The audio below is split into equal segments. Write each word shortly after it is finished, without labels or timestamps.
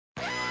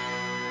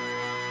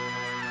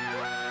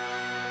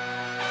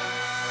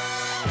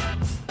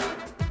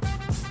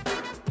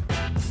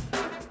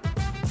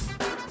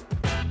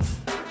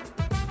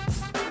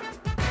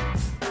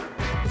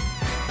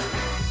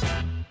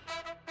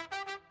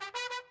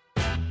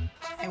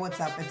Hey,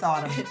 what's up? It's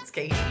Autumn. It's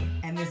Katie.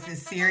 And this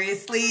is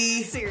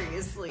Seriously.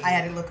 Seriously. I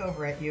had to look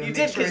over at you. You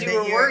did because you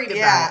were worried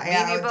about it.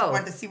 Yeah, Me and you both. I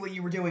wanted to see what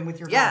you were doing with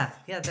your Yeah,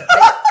 mouth.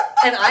 yeah.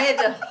 And I had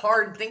to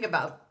hard think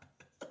about.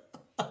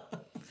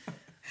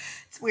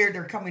 It's weird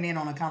they're coming in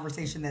on a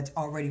conversation that's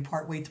already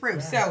partway through. Yeah.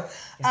 So,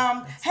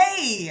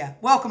 hey,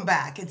 welcome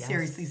back. It's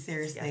Yes,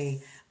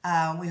 Seriously.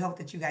 We hope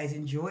that you guys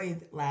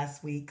enjoyed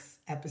last week's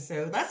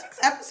episode. Last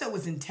week's episode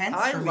was intense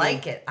for me. I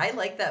like it. I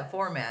like that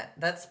format.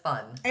 That's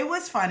fun. It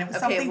was fun. It was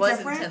Okay, something it was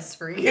different. intense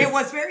for you. It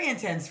was very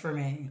intense for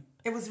me.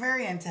 It was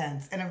very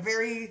intense in a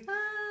very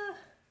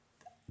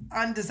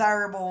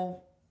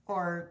undesirable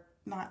or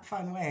not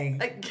fun way.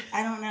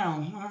 I don't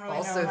know. I don't really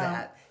Also know how.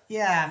 that.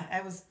 Yeah,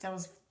 that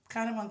was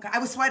kind of uncomfortable. I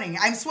was sweating.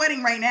 I'm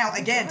sweating right now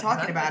again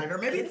talking about it. Or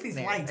maybe it's these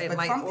lights, but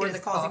something is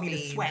causing me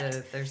to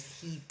sweat. There's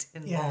heat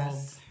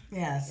involved.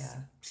 Yes.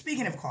 Yeah.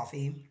 Speaking of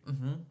coffee.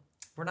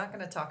 We're not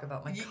going to talk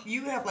about my coffee.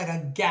 You have like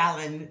a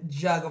gallon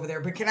jug over there,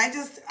 but can I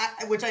just,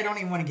 which I don't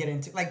even want to get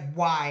into, like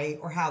why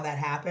or how that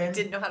happened?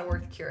 Didn't know how to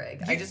work the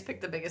Keurig. I just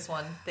picked the biggest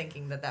one,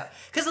 thinking that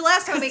because the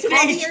last time I made today's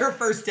coffee here, your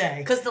first day.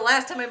 Because the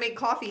last time I made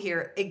coffee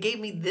here, it gave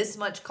me this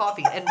much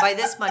coffee, and by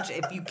this much,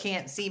 if you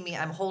can't see me,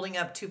 I'm holding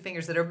up two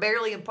fingers that are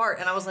barely apart,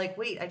 and I was like,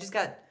 wait,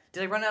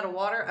 did I run out of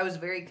water? I was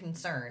very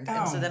concerned,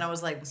 and so then I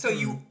was like, so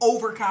you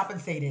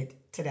overcompensated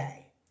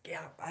today. Yeah,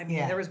 I mean,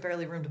 there was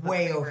barely room to put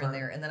Way creamer over. in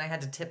there, and then I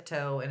had to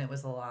tiptoe, and it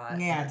was a lot.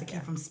 Yeah, to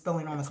keep from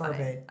spilling on the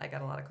carpet. I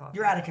got a lot of coffee.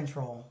 You're out of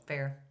control.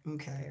 Fair.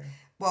 Okay. Fair.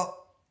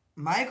 Well,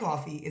 my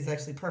coffee is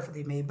actually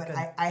perfectly made, but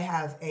I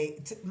have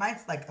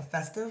mine's like a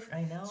festive.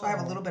 I know. So I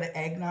have a little bit of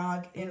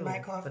eggnog in my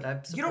coffee.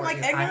 But you don't like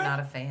eggnog? I'm not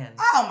a fan.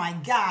 Oh my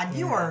God,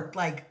 you are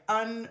like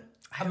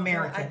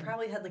un-American. I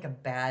probably had like a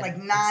bad like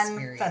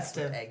experience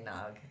non-festive with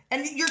eggnog.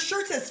 And your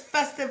shirt says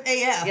festive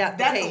AF. Yeah,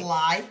 that's okay. a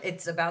lie.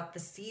 It's about the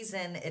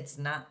season. It's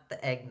not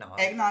the eggnog.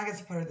 Eggnog is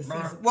part of the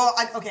season. Well,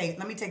 okay,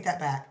 let me take that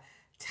back.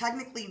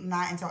 Technically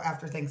not until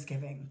after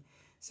Thanksgiving.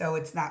 So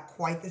it's not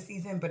quite the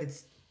season, but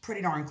it's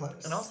pretty darn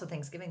close. And also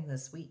Thanksgiving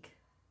this week.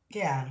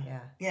 Yeah,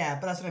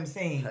 but that's what I'm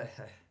saying.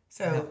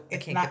 So No,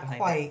 it's not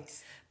quite,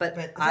 but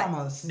it's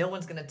almost. No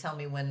one's going to tell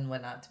me when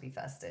not to be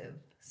festive.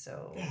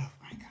 So. Oh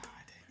my God.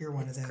 You're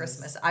one of those.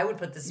 Christmas. I would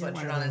put this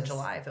sweatshirt on in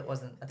July if it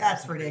wasn't.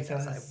 That's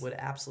ridiculous. I would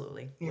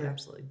absolutely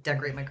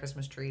decorate my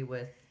Christmas tree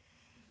with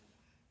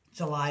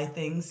July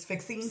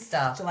fixing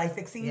stuff. July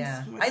fixings.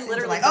 Yeah, I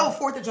literally.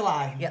 4th of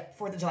July. Yep,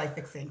 4th of July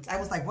fixings. I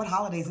was like, what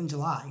holidays in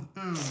July?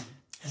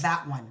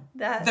 That one.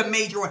 That the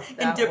major one.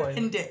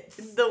 Independence.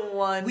 One. The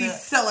one. We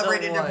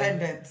celebrate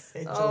independence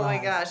in July. Oh my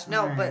gosh,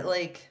 no! But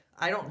like,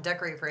 I don't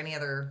decorate for any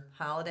other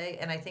holiday,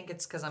 and I think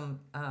it's because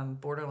I'm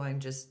borderline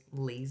just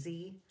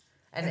lazy.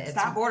 And it's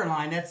not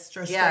borderline. That's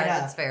just straight up.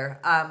 That's fair.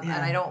 And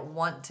I don't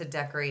want to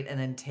decorate and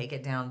then take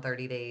it down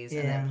 30 days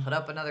and then put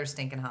up another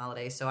stinking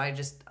holiday. So I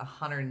just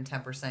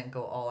 110%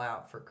 go all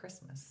out for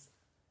Christmas.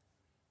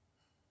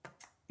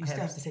 You still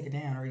have to take it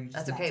down, or you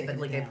just that's okay. But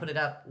like I put it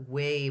up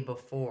way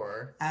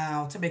before.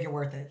 Oh, to make it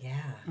worth it. Yeah,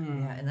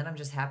 yeah. And then I'm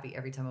just happy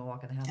every time I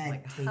walk in the house. I'm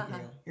like, hate you.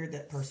 You're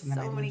that person that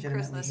I so many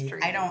legitimately Christmas hate.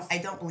 trees. I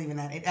don't believe in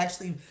that. It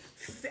actually,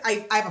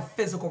 I have a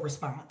physical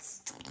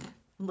response.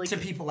 To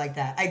people like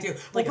that. I do.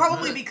 Well,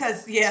 probably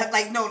because,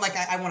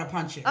 I want to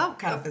punch you.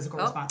 Kind of physical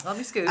response. Let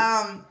me scoot.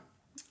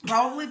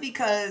 Probably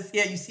because,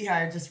 you see how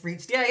I just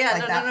reached for you?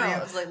 I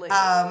was like,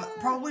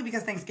 probably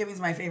because Thanksgiving is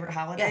my favorite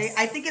holiday. Yes.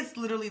 I think it's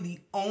literally the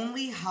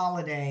only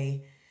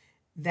holiday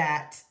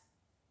that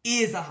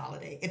is a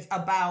holiday. It's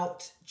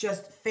about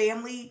just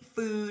family,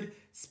 food,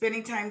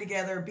 spending time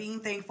together,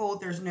 being thankful.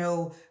 There's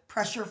no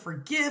pressure for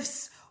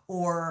gifts.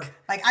 Or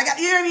like I got,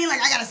 you know what I mean?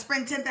 Like I gotta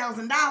spend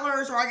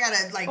 $10,000, or I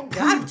gotta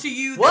prove to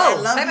you that I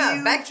love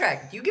you.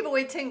 Backtrack. You give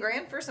away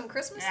 $10,000 for some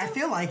Christmas stuff? I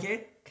feel like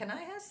it. Can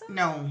I have some?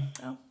 No.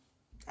 Oh.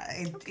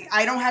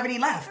 I don't have any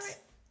left.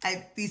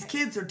 These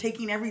kids are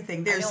taking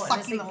everything. They're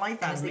sucking the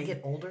life out of me. As they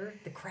get older,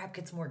 the crap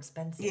gets more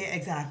expensive. Yeah,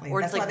 exactly.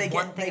 Or that's it's why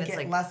like they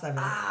get less of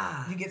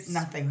it. You get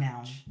nothing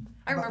now.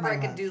 I remember I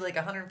could do like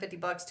 $150,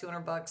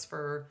 $200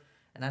 for,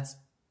 and that's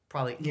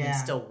probably even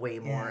still way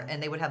more.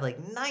 And they would have like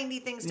 90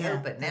 things to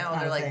open. Now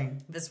they're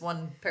like, this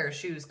one pair of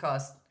shoes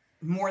costs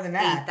more than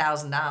that.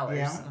 $8,000.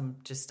 Yeah. I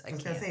was going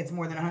to say it's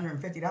more than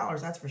 $150.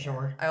 That's for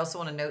sure. I also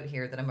want to note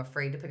here that I'm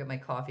afraid to pick up my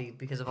coffee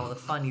because of all the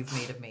fun you've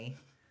made of me.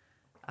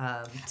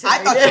 I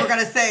thought you were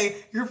going to say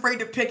you're afraid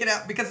to pick it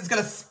up because it's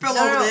going to spill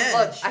over the edge.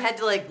 Look, I had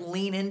to like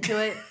lean into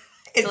it.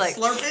 And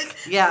slurp it?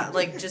 Yeah,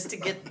 like just to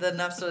get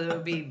enough so it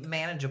would be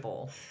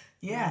manageable.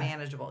 Yeah.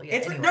 Manageable. Yeah.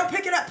 Anyway. No,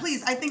 pick it up,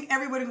 please. I think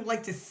everybody would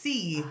like to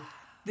see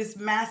this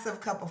massive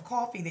cup of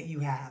coffee that you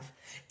have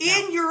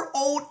in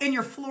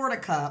your Florida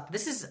cup.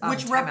 This is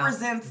which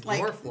represents like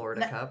your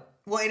Florida cup.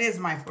 Well, it is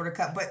my Florida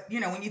cup, but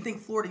when you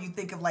think Florida, you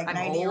think of like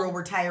 90-year-old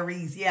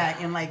retirees. Yeah,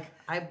 and like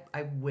I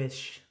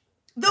wish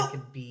I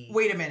could be.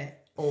 Wait a minute.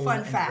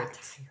 Fun fact.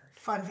 Retired.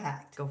 Fun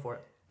fact. Go for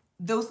it.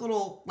 Those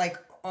little like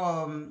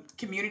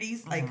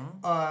communities, like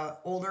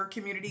older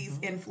communities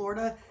in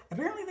Florida,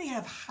 apparently they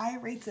have high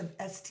rates of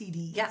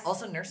STDs. Yeah,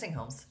 also nursing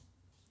homes.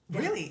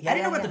 Really? I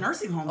didn't know about the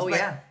nursing homes. Oh, but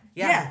yeah.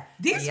 Yeah.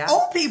 These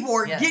old people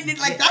are getting it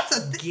like that's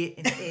a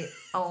getting it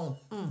on.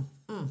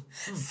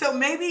 So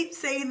maybe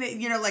saying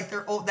that, like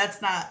they're old,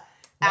 that's not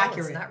No,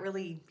 accurate. it's not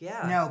really,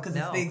 No, because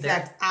it's the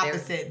exact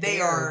opposite. They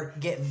are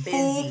getting busy.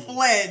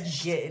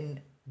 Full-fledged.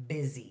 Getting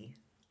busy.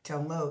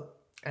 Tone low.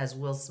 As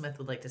Will Smith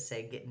would like to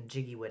say, getting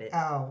jiggy with it.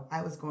 Oh,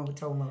 I was going with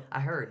tone low.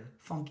 I heard.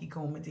 Funky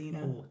Cole Medina.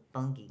 Oh,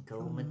 Funky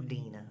Cole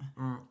Medina.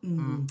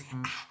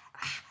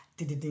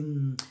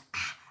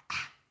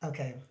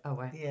 Okay. Oh,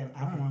 right. Yeah,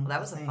 I don't know. Well, that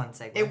was a fun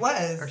segue. It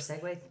was. Or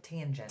segue?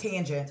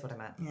 Tangent. That's what I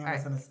meant. Yeah, all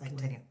right,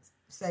 continue.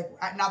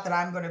 Not that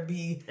I'm going to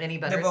be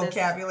the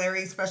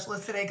vocabulary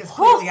specialist today, because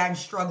clearly I'm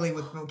struggling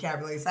with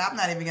vocabulary, so I'm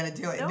not even going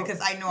to do it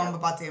because I know I'm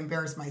about to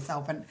embarrass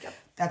myself, and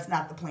that's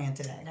not the plan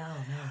today.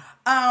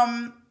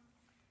 No.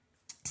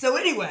 So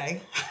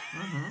anyway,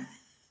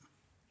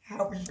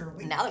 how was your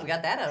week? Now that we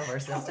got that out of our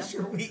system. How was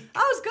your week? Oh,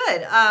 it was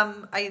good.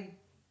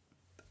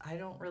 I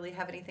don't really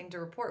have anything to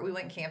report. We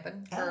went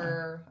camping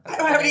for. I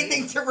don't have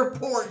anything to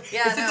report.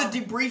 Yeah, is this a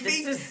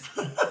debriefing?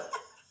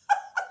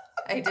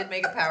 I did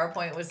make a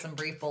PowerPoint with some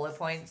brief bullet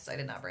points. I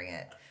did not bring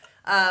it.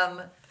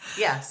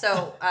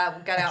 So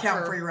got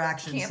out for your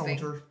action, camping.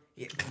 Soldier.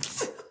 Yeah.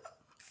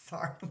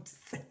 Sorry, I'm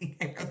just saying.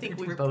 I think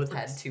we both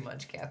had too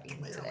much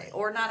caffeine today,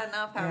 or not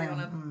enough. However you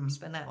want to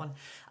spend that one.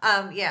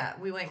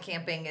 We went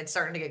camping. It's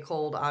starting to get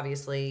cold,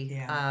 obviously.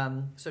 Yeah.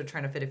 So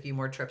trying to fit a few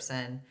more trips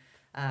in.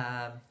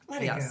 Let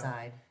it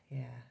outside. Go.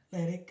 Yeah.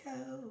 Let it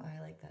go.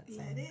 I like that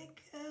song. Let it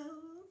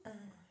go.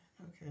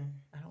 Okay.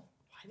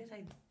 Why did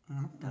I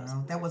don't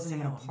know. That wasn't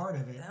even a part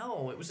of it.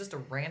 No, it was just a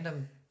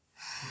random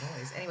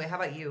noise. Anyway, how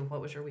about you?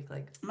 What was your week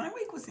like? My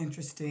week was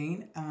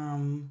interesting.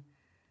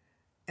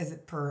 As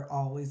it per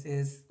always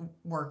is.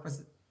 Work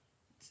was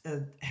a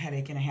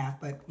headache and a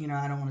half, but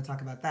I don't want to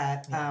talk about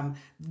that. Yeah.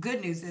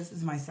 Good news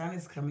is my son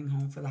is coming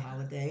home for the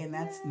holiday, and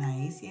that's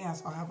nice. Yeah,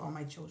 so I'll have all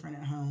my children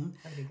at home.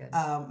 That'd be good.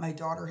 My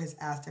daughter has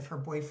asked if her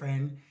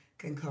boyfriend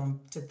can come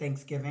to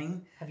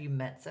Thanksgiving. Have you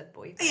met said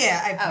boyfriend?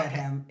 Yeah, I've met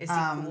him. Is he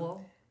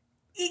cool?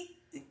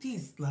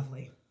 He's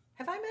lovely.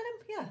 Have I met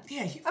him? Yeah.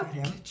 Yeah, you've met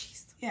him.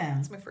 Jeez. Yeah.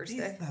 It's my first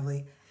day. He's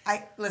lovely.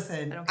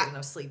 Listen. I don't get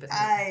enough sleep at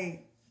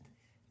night.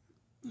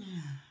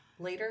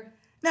 Later?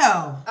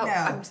 No.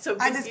 I'm so confused.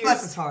 I just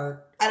bless his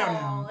heart. I don't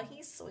know. Oh,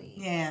 he's sweet.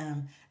 Yeah.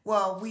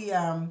 Well, we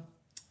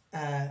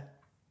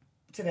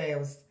today I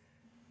was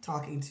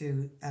talking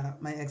to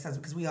my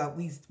ex-husband, because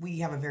we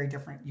have a very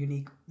different,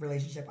 unique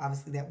relationship.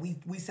 Obviously, that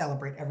we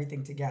celebrate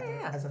everything together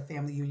as a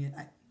family union,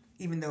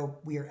 even though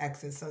we are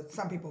exes. So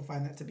some people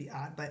find that to be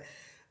odd. But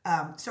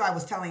so I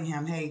was telling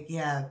him, hey,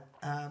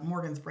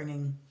 Morgan's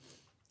bringing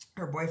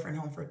her boyfriend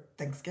home for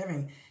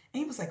Thanksgiving,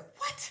 and he was like,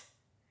 what?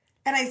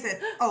 And I said,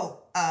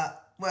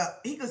 well,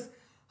 he goes,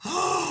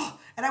 oh,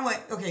 and I went,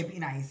 okay, be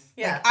nice.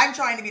 Yeah. Like, I'm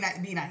trying to be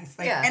nice.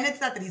 Like, and it's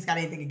not that he's got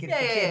anything against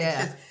the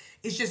kid.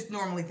 It's just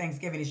normally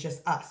Thanksgiving is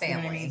just us. Family.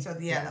 You know what I mean? So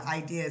the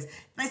idea is, and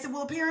I said,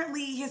 well,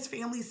 apparently his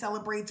family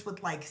celebrates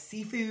with like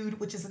seafood,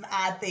 which is an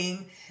odd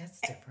thing. That's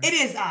different. It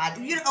is odd.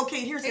 Here's the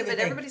other thing. But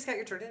everybody's got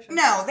your tradition.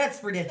 No,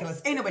 that's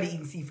ridiculous. Ain't nobody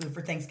eating seafood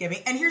for Thanksgiving.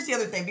 And here's the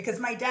other thing, because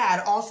my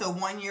dad also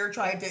one year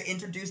tried to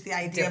introduce the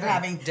idea of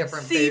having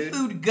different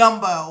seafood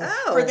gumbo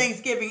for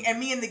Thanksgiving, and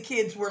me and the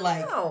kids were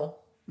like,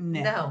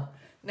 No.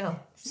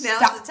 Now's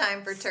the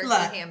time for turkey,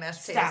 ham,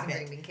 mashed potatoes, and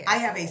green bean casserole. I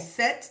have a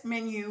set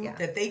menu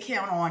that they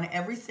count on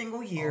every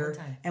single year,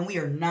 and we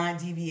are not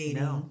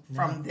deviating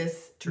from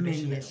this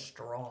tradition. Menu. Is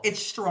strong. It's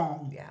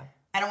strong. Yeah.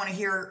 I don't want to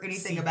hear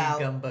anything seafood about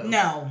gumbo.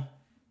 No,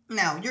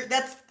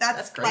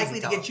 that's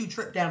likely to talk. get you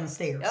tripped down the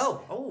stairs.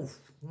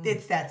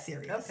 It's that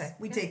serious. Okay.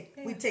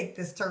 We take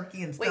this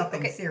turkey and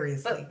stuffing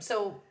seriously.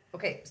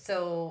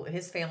 So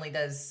his family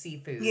does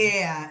seafood.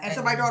 Yeah, and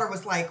so my daughter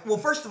was like, well,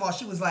 first of all,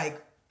 she was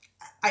like,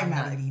 I'm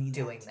not going to be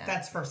doing that.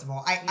 That's first of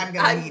all. I'm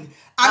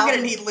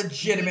gonna need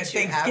legitimate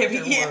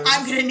Thanksgiving. Yeah,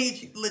 I'm gonna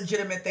need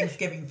legitimate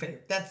Thanksgiving food.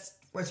 That's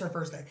what's her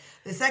first thing.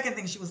 The second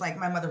thing, she was like,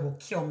 my mother will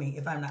kill me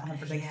if I'm not home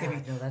for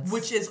Thanksgiving,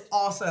 which is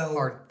also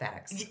hard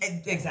facts.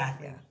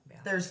 Exactly. Yeah.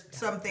 There's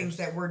some things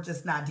that we're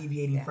just not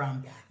deviating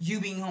from. Yeah.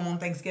 You being home on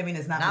Thanksgiving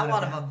is not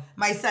one of them.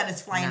 My son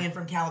is flying in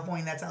from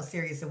California. That's how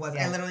serious it was.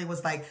 Yeah. I literally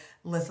was like,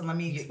 listen, let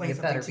me explain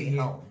something to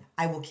you. Home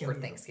I will kill you.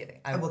 For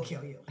Thanksgiving. I will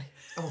kill you.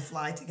 I will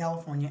fly to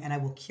California and I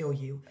will kill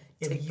you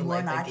if you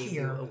are not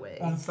here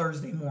on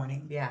Thursday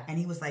morning. Yeah. And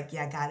he was like,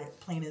 yeah, I got it.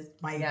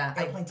 My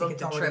airplane ticket's already. I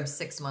booked a trip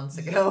 6 months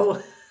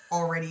ago.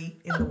 Already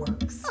in the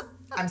works.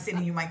 I'm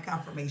sending you my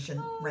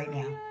confirmation right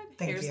now.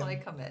 Thank Here's you. when I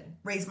come in.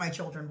 Raise my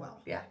children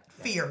well. Yeah.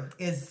 Fear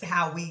is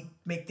how we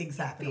make things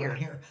happen around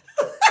here.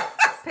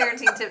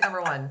 Parenting tip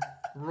number 1.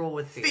 Rule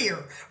with fear.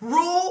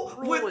 Rule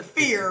with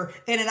fear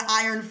and an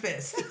iron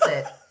fist.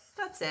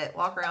 That's it.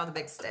 Walk around with a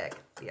big stick.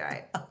 Be all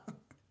right.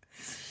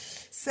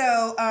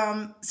 So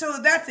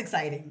that's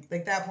exciting.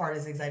 Like, that part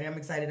is exciting. I'm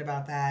excited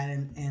about that,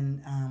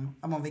 and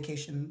I'm on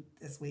vacation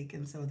this week,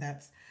 and so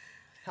that's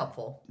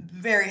helpful.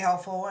 Very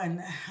helpful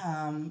and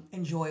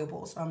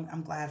enjoyable. So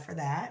I'm glad for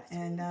that.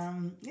 And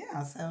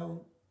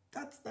so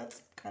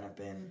that's kind of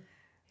been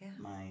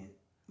my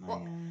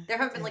well, there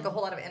haven't been like a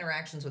whole lot of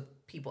interactions with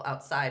people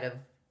outside of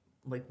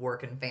like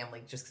work and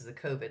family just because of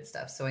COVID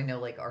stuff. So I know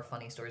like our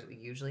funny stories we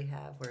usually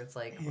have where it's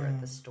like we're at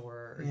the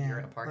store or you're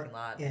in a parking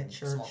lot and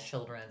small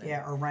children.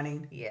 And, or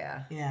running.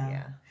 Yeah.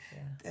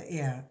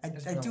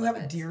 I do have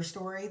a deer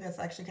story that's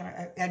actually kind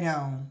of, I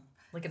know.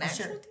 Like an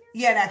actual deer?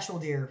 Yeah, an actual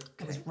deer.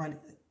 It was running.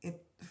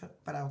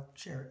 But I'll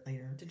share it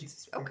later. Did you?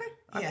 Okay.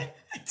 Yeah.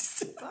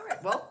 All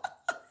right. Well,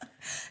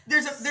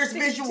 there's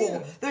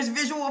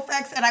visual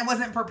effects, and I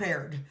wasn't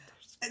prepared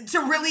to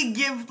really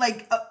give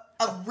like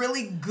a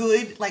really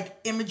good like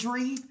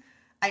imagery.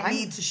 I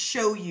need to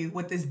show you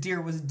what this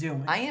deer was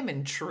doing. I am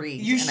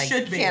intrigued. You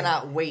should be. I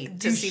cannot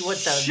wait to see what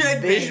the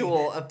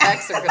visual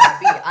effects are going to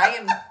be. I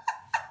am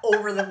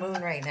over the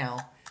moon right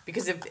now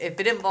because if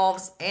it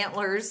involves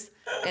antlers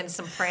and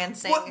some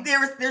prancing. Well,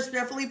 there's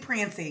definitely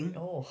prancing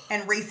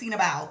and racing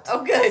about.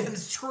 Oh, good. Some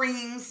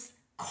screams.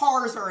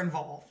 Cars are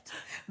involved.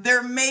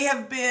 There may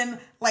have been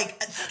like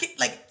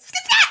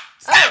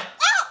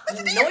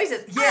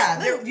noises.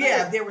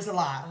 Yeah, there was a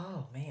lot.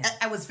 Oh man,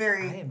 I was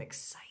very. I am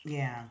excited.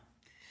 Yeah,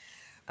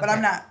 but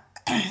I'm not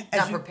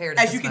prepared.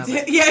 As you can tell,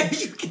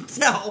 as you can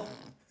tell,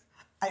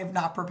 I am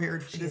not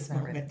prepared for this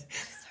moment. Ready.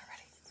 She's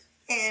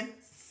not ready. And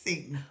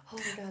scene. Oh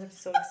my god, I'm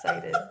so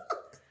excited.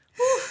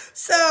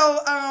 So,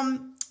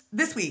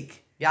 this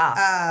week,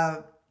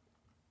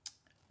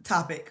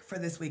 topic for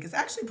this week is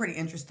actually pretty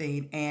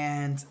interesting,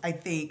 and I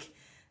think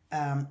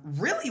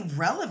really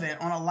relevant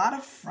on a lot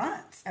of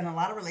fronts and a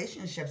lot of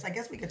relationships. I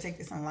guess we could take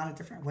this in a lot of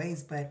different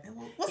ways, but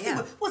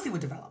we'll see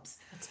what develops.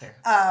 That's fair.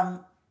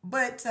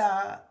 But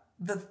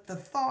the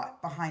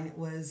thought behind it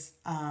was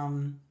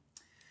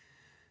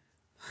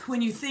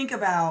when you think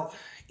about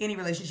any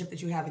relationship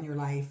that you have in your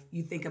life,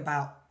 you think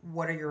about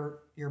what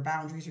are your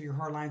boundaries or your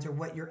hard lines or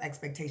what your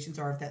expectations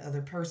are of that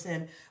other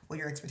person, what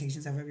your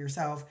expectations are of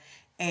yourself.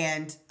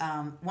 And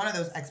one of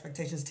those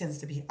expectations tends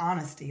to be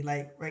honesty.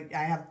 Like, right,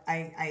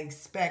 I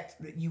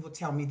expect that you will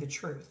tell me the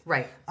truth.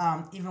 Right.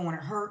 Even when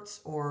it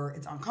hurts or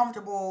it's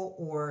uncomfortable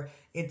or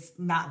it's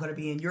not going to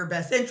be in your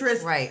best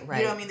interest. Right. You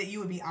know what I mean? That you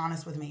would be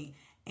honest with me.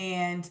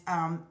 And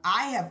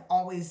I have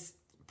always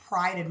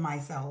prided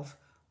myself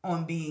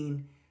on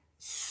being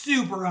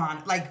super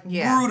honest, like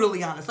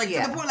brutally honest, like to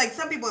the point, like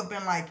some people have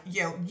been like,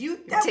 "Yo,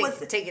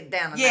 take it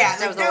down."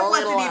 That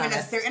wasn't even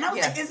necessary. And I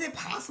was like, "Is it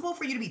possible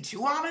for you to be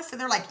too honest?"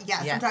 And they're like,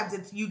 "Yeah, sometimes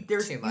it's you.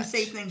 There's you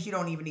say things you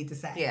don't even need to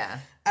say." Yeah.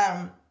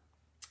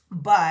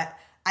 But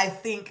I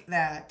think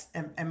that,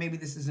 and maybe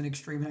this is an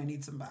extreme, and I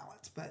need some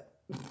balance. But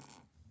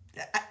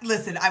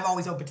listen, I'm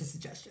always open to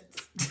suggestions.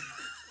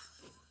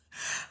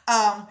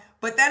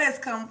 But that has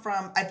come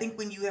from, I think,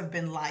 when you have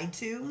been lied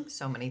to.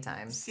 So many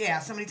times. Yeah,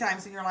 so many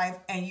times in your life,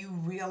 and you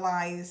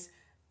realize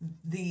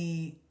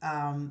the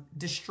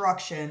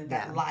destruction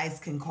that lies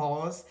can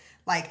cause,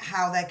 like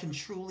how that can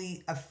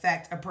truly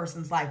affect a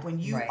person's life. When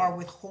you are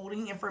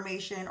withholding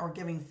information or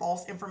giving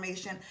false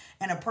information,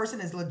 and a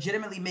person is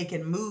legitimately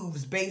making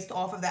moves based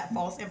off of that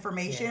false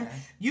information,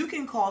 you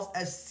can cause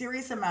a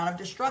serious amount of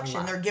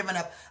destruction. They're giving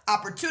up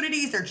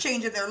opportunities, they're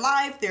changing their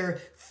life, they're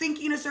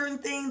thinking a certain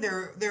thing,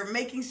 they're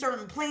making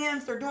certain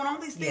plans, they're doing all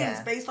these things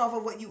based off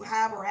of what you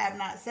have or have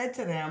not said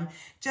to them,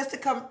 just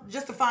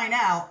to find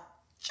out.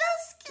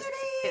 Just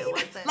kidding. It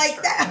wasn't like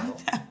true.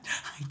 that.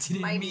 I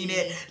didn't mean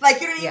it.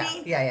 Like, you know what I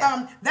mean?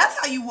 Yeah. That's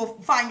how you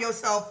will find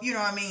yourself, you know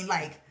what I mean,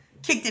 like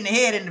kicked in the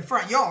head in the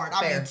front yard.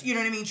 I mean, you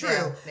know what I mean?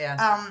 True.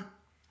 Yeah.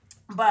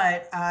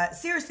 But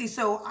seriously,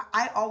 so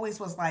I always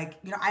was like,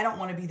 you know, I don't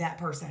want to be that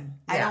person.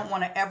 I don't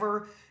want to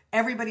ever.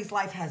 Everybody's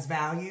life has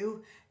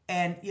value,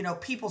 and you know,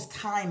 people's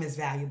time is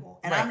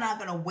valuable, and I'm not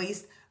going to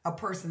waste a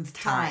person's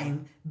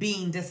time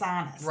being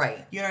dishonest.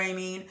 Right. You know what I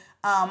mean?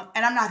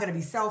 And I'm not going to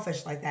be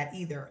selfish like that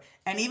either.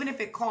 And even if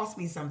it costs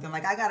me something,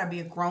 like I got to be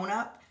a grown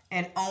up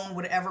and own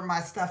whatever my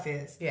stuff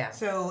is. Yeah.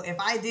 So if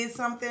I did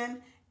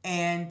something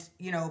and,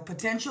 you know,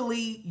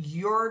 potentially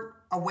your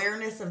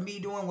awareness of me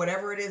doing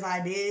whatever it is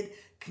I did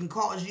can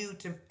cause you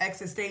to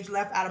exit stage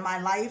left out of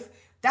my life,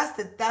 that's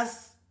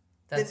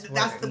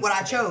what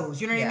I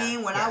chose. You know what I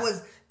mean? When I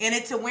was in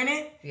it to win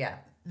it,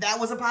 that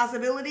was a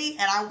possibility,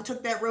 and I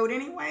took that road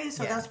anyway.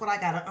 So that's what I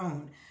gotta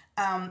own.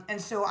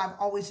 And so I've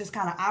always just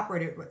kind of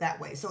operated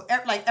that way. So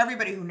like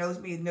everybody who knows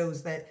me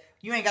knows that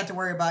you ain't got to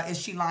worry about is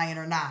she lying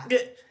or not.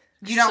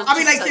 You know, I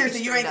mean, like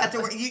seriously, you ain't got to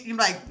worry. You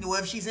like, well,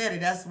 if she said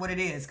it, that's what it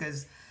is.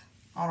 Because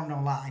I don't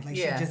know lie. Like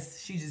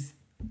she just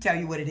tell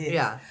you what it is.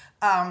 Yeah.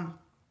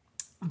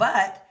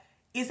 But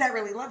is that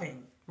really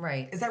loving?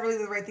 Right. Is that really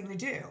the right thing to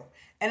do?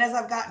 And as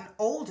I've gotten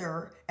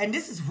older, and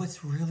this is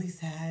what's really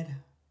sad.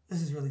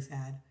 This is really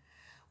sad.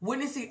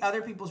 Witnessing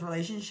other people's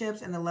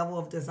relationships and the level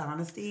of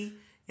dishonesty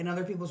in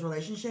other people's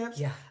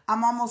relationships,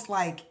 I'm almost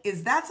like,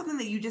 is that something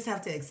that you just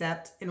have to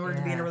accept in order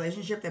to be in a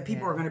relationship, that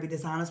people are going to be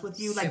dishonest with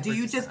you? Like, do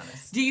you just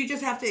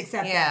have to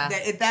accept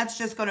that if that's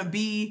just going to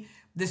be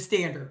the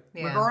standard,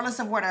 regardless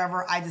of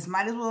whatever? I just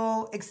might as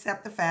well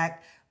accept the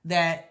fact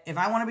that if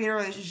I want to be in a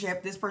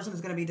relationship, this person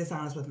is going to be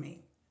dishonest with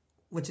me,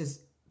 which is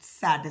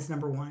sadness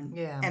number one.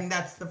 Yeah. And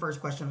that's the first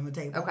question on the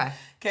table.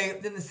 Okay.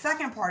 Then the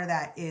second part of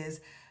that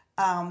is,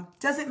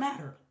 does it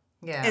matter?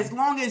 Yeah. As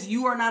long as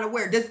you are not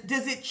aware.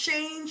 Does it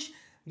change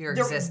your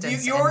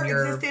existence, your and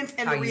existence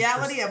and the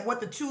reality of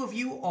what the two of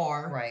you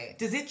are. Right.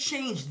 Does it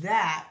change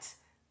that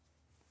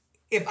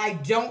if I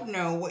don't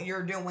know what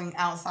you're doing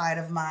outside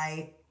of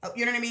my,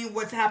 you know what I mean?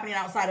 What's happening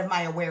outside of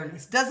my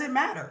awareness? Does it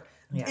matter?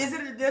 Yeah.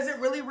 Does it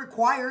really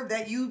require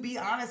that you be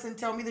honest and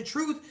tell me the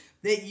truth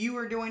that you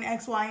are doing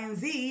X, Y, and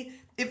Z?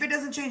 If it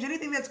doesn't change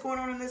anything that's going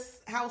on in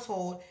this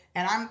household,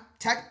 and I'm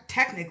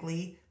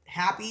technically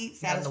happy,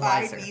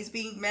 satisfied, needs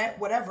being met,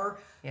 whatever,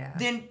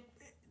 then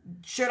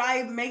should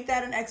I make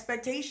that an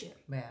expectation?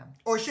 Yeah.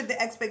 Or should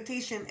the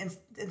expectation,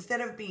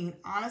 instead of being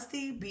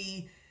honesty,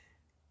 be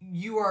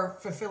you are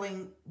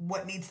fulfilling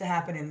what needs to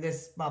happen in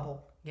this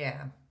bubble?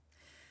 Yeah.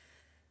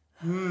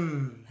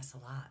 That's a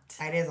lot.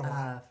 It is a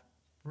lot.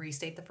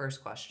 Restate the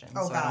first question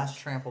I don't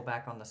trample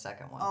back on the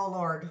second one. Oh,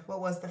 Lord. What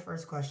was the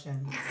first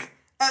question?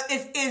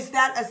 Is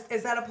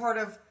that a part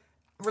of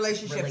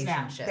relationships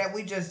now?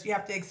 That you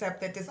have to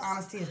accept that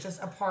dishonesty is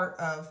just a part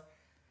of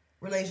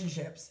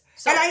relationships.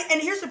 So,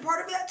 and here's the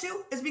part of that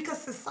too, is because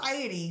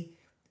society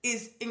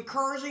is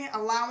encouraging,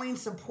 allowing,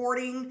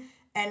 supporting,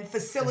 and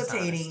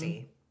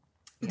facilitating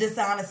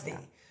dishonesty. Yeah.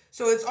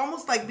 So it's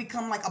almost like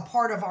become like a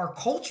part of our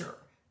culture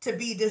to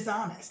be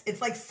dishonest. It's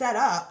like set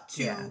up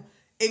to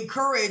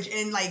encourage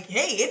and like,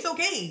 hey, it's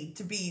okay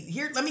to be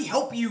here. Let me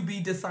help you be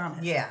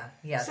dishonest.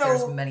 Yeah. So,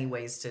 there's many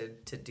ways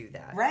to do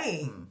that.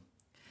 Right.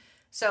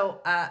 So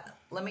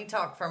let me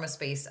talk from a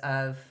space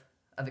of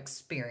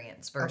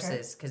experience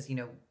versus, because,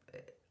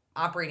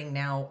 operating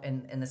now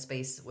in the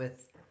space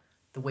with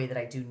the way that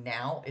I do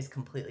now is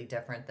completely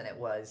different than it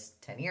was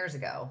 10 years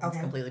ago. Okay. It's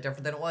completely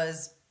different than it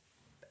was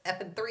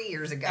effing 3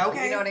 years ago.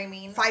 Okay. You know what I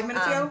mean? 5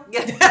 minutes ago?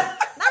 Yeah.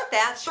 Not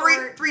that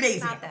short. 3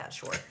 days Not ago. that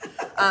short.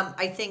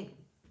 I think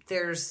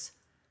there's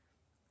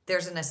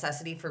a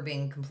necessity for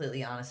being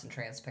completely honest and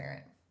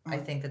transparent. I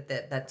think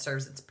that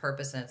serves its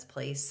purpose and its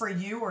place. For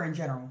you or in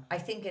general? I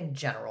think in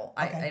general.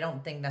 Okay. I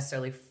don't think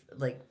necessarily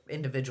like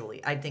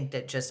individually. I think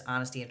that just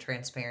honesty and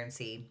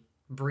transparency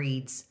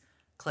breeds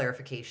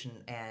clarification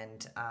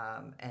and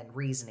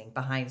reasoning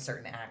behind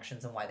certain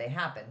actions and why they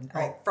happen.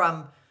 Right.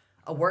 From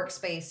a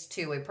workspace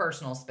to a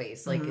personal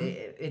space. Like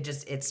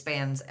it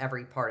spans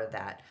every part of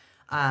that.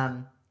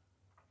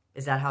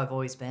 Is that how I've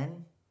always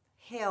been?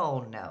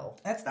 Hell no.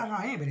 That's not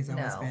how anybody's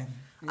always been.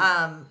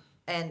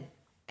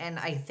 And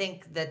I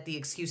think that the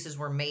excuses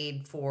were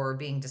made for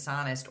being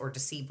dishonest or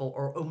deceitful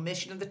or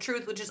omission of the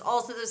truth, which is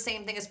also the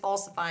same thing as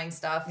falsifying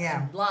stuff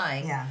and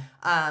lying. Yeah.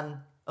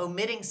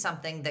 Omitting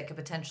something that could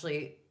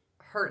potentially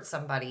hurt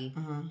somebody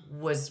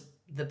was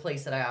the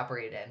place that I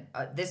operated in.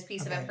 This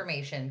piece of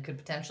information could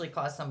potentially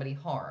cause somebody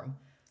harm,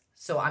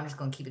 so I'm just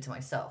going to keep it to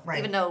myself. Right.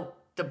 Even though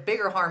the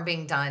bigger harm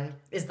being done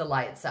is the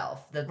lie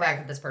itself, the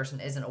fact that this person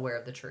isn't aware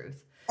of the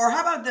truth. Or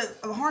how about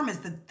the harm is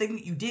the thing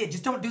that you did?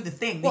 Just don't do the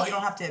thing. Well, you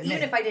don't have to admit.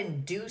 Even if I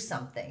didn't do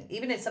something,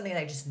 even if it's something that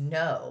I just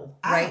know,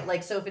 right?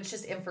 Like, so if it's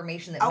just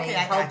information that may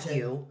help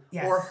you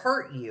or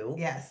hurt you,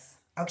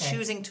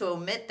 choosing to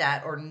omit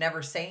that or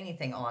never say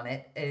anything on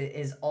it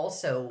is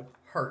also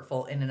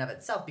hurtful in and of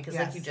itself. Because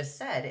like you just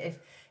said,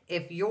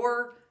 if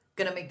you're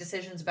going to make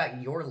decisions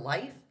about your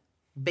life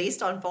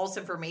based on false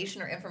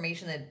information or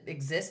information that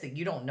exists that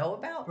you don't know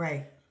about,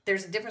 right?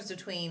 There's a difference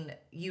between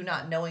you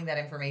not knowing that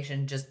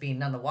information, just being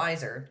none the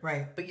wiser.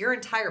 Right. But your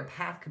entire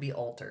path could be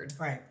altered.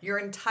 Right. Your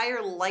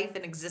entire life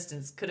and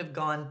existence could have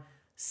gone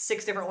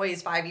 6 different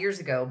ways 5 years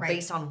ago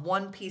based on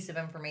one piece of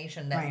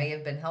information that may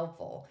have been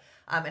helpful.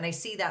 And I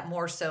see that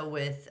more so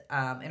with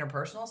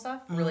interpersonal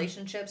stuff,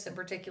 relationships in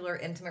particular,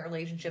 intimate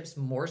relationships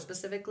more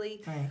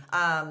specifically.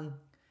 Right.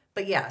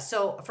 But yeah,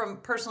 so from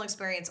personal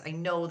experience, I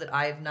know that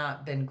I've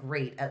not been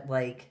great at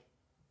like,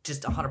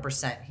 just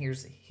 100%.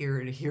 Here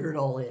it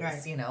all is.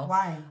 Right. You know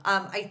why?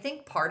 I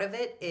think part of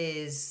it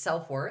is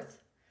self-worth.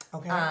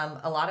 Okay.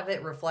 A lot of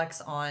it reflects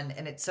on,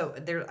 and it's so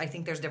there. I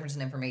think there's a difference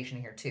in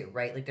information here too,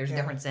 right? Like there's a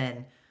difference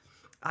in,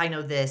 I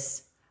know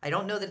this. I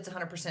don't know that it's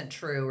 100%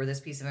 true, or this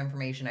piece of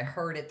information I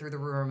heard it through the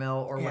rumor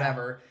mill or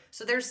whatever.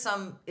 So there's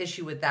some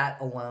issue with that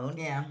alone.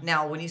 Yeah.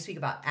 Now, when you speak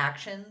about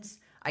actions,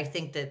 I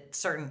think that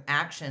certain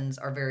actions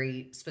are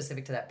very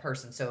specific to that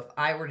person. So if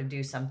I were to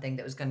do something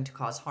that was going to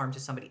cause harm to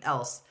somebody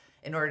else,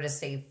 in order to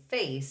save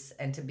face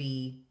and to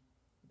be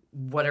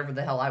whatever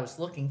the hell I was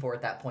looking for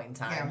at that point in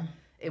time,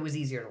 it was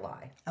easier to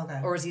lie. Okay.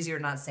 Or it was easier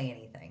to not say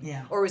anything.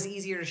 Yeah. Or it was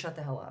easier to shut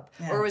the hell up.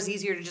 Yeah. Or it was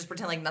easier to just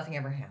pretend like nothing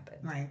ever happened.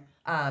 Right.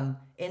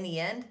 In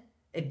the end,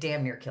 it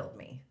damn near killed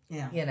me.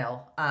 Yeah. You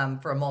know,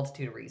 for a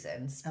multitude of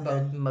reasons,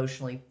 both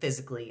emotionally,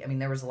 physically. I mean,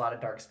 there was a lot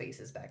of dark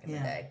spaces back in the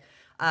day.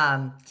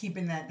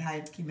 Keeping that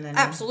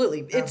absolutely.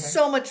 It's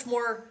so much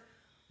more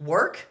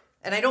work.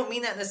 And I don't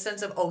mean that in the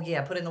sense of,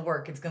 put in the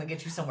work, it's going to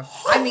get you somewhere.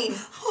 I mean,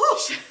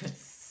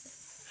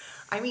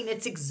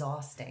 it's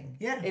exhausting.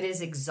 Yeah. It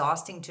is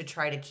exhausting to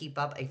try to keep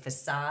up a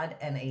facade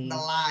and a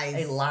lie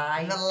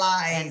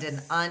and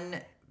an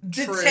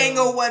untrue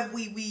detangle what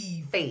we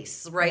weave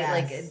face, right? Yes.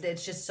 Like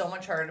it's just so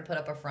much harder to put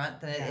up a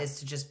front than it is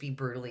to just be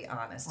brutally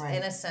honest. Right.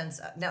 In a sense,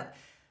 now,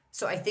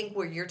 so I think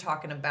where you're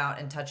talking about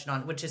and touching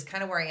on, which is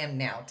kind of where I am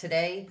now.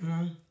 Today,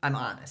 I'm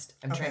honest.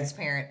 I'm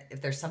transparent.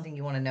 If there's something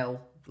you want to know,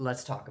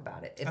 let's talk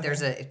about it.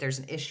 If there's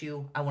an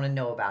issue, I want to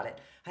know about it.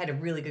 I had a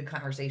really good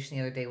conversation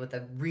the other day with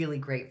a really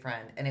great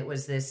friend, and it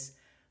was this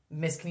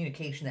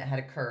miscommunication that had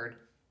occurred,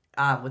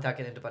 without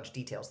getting into a bunch of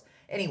details.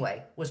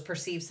 Anyway, was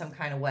perceived some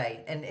kind of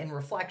way. And in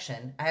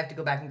reflection, I have to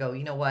go back and go,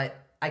 you know what?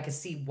 I could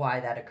see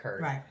why that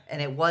occurred. Right.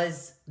 And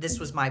this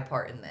was my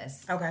part in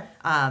this. Okay.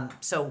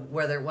 So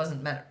whether it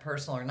wasn't meant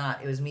personal or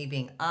not, it was me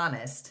being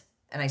honest.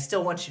 And I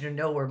still want you to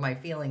know where my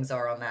feelings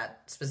are on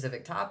that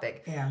specific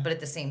topic. Yeah. But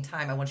at the same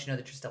time, I want you to know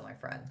that you're still my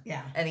friend.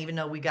 Yeah. And even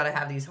though we got to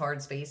have these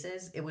hard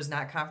spaces, it was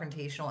not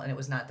confrontational and it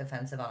was not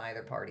defensive on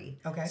either party.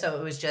 Okay. So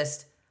it was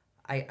just,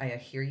 I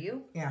hear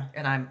you. Yeah.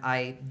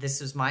 And this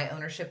was my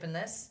ownership in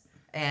this.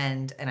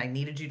 And I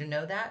needed you to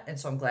know that. And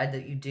so I'm glad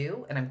that you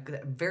do. And I'm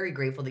very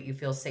grateful that you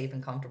feel safe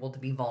and comfortable to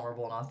be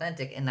vulnerable and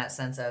authentic in that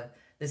sense of,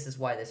 this is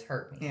why this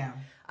hurt me. Yeah.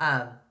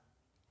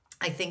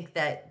 I think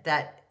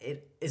that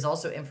it is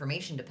also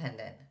information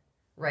dependent,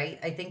 right?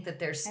 I think that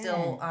there's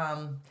still,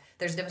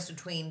 there's a difference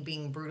between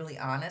being brutally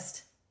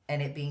honest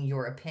and it being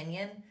your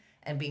opinion,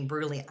 and being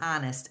brutally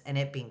honest and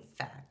it being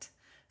fact.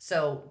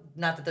 So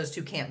not that those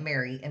two can't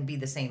marry and be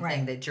the same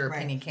thing, that your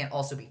opinion can't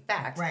also be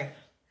fact. Right.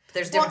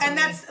 There's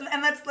difference.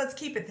 Let's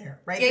keep it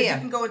there, right? Yeah, You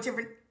can go in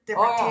different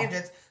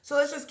tangents. So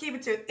let's just keep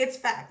it to it's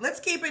fact. Let's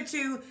keep it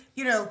to,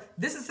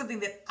 this is something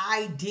that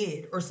I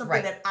did, or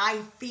something that I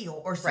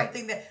feel, or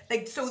something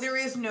that so there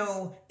is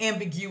no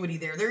ambiguity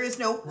there. There is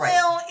no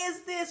well,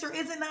 is this or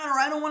is it not, or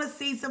I don't want to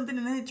say something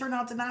and then it turned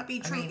out to not be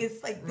true. I mean,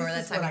 it's like, remember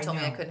that time you told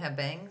me I couldn't have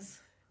bangs?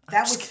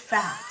 That was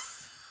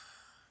facts.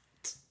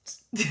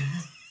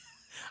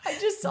 I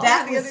just saw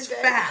that her the was other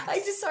day. Facts. I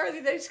just saw her the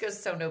other day. She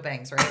goes, so no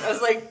bangs, right? I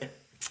was like,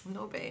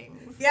 no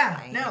bangs. Yeah,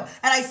 fine. no. And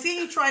I see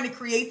you trying to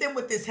create them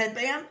with this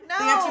headband. No.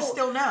 The answer's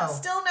still no.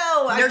 Still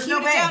no. There's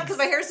no bangs. Because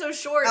my hair's so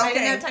short. Okay. I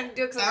didn't have time to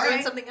do it because I was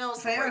doing something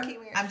else Fair. before I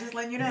came here. I'm just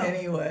letting you know.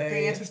 Anyway.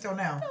 The answer's still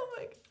no. Oh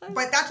my God.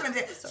 But that's what I'm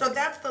saying. So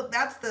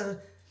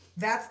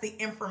that's the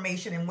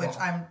information in which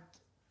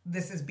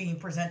this is being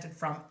presented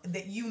from,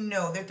 that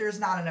that there's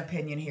not an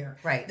opinion here.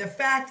 Right. The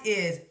fact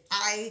is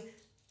I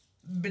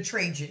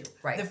betrayed you.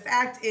 Right. The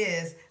fact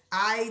is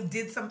I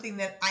did something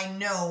that I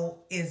know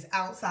is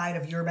outside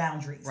of your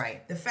boundaries.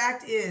 Right. The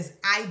fact is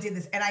I did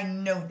this and I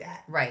know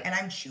that. Right. And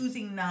I'm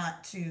choosing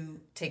not to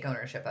take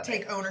ownership of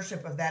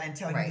that and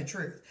tell you the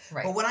truth.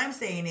 Right. But what I'm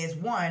saying is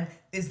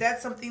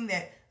that something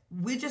that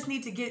we just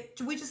need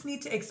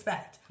to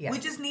expect. Yeah. We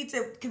just need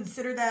to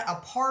consider that a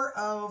part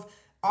of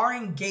our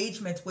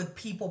engagements with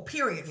people,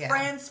 period. Yeah.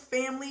 Friends,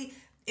 family,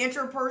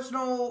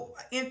 interpersonal,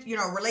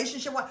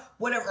 relationship,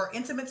 whatever, or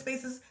intimate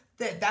spaces.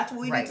 That's what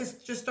we need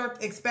to just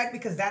start to expect,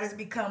 because that has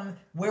become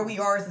where we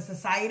are as a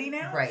society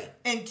now. Right.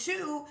 And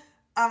two,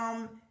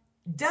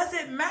 does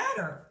it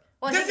matter?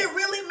 Well, does it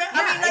really matter?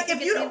 Yeah, I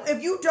mean,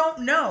 if you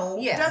don't know,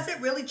 yeah. does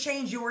it really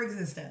change your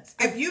existence?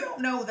 If you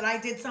don't know that I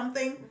did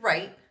something,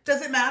 right?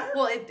 Does it matter?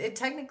 Well, it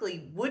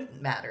technically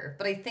wouldn't matter,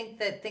 but I think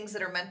that things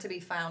that are meant to be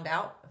found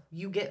out,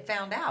 you get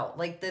found out.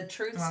 Like, the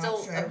truth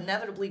still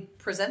inevitably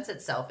presents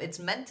itself. It's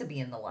meant to be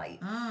in the light.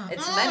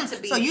 It's meant to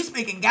be. So you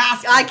speaking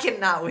gospel? I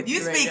cannot with you.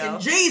 You speaking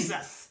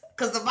Jesus?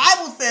 Because the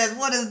Bible says,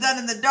 "What is done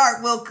in the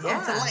dark will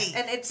come to light."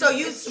 And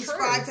you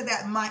subscribe to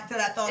that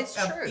thought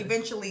of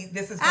eventually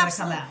this is going to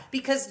come out.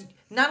 Because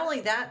not only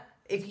that,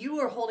 if you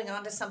are holding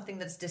on to something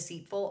that's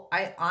deceitful,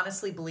 I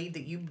honestly believe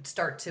that you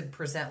start to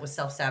present with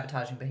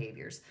self-sabotaging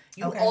behaviors.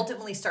 You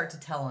ultimately start to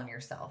tell on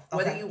yourself.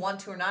 Whether you want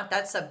to or not,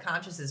 that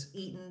subconscious is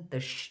eating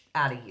the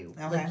out of you.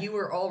 Like, you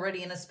were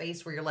already in a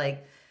space where you're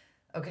like,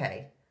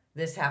 okay,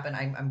 this happened.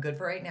 I'm good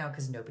for right now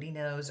because nobody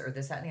knows, or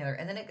this, that, and the other.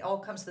 And then it all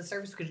comes to the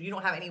surface because you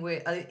don't have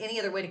any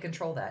other way to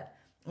control that.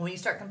 And when you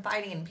start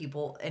confiding in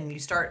people and you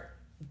start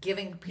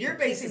giving people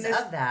pieces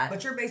of that.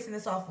 But you're basing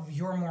this off of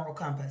your moral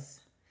compass.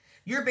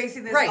 You're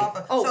basing this off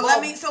of.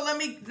 Let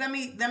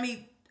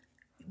me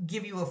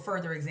give you a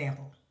further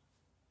example.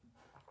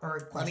 Or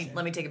a question.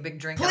 Let me take a big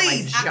drink.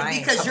 Please, out of my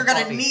giant because you're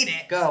gonna need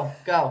it.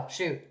 Go,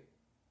 shoot.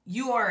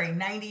 You are a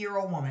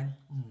 90-year-old woman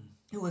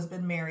who has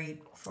been married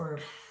for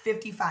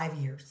 55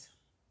 years.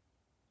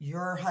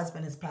 Your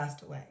husband has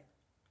passed away.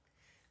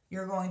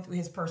 You're going through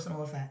his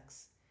personal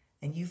effects,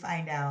 and you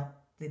find out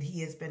that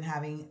he has been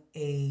having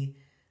a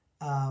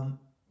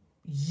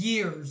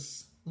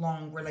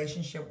years-long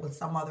relationship with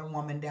some other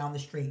woman down the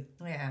street.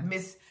 Yeah.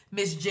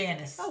 Miss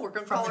Janice. Oh, we're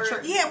going to call her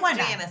church. Yeah, why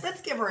not? Janice.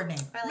 Let's give her a name.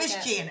 Miss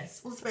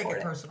Janice. Let's make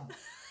it personal.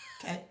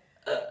 Okay.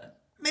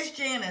 Miss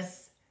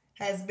Janice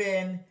has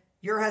been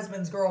your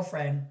husband's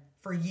girlfriend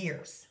for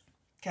years.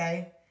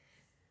 Okay.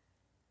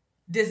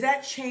 Does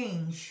that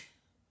change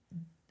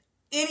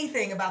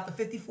anything about the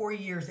 54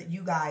 years that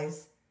you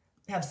guys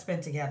have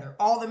spent together?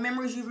 All the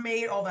memories you've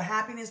made, all the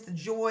happiness, the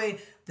joy,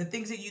 the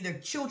things that the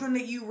children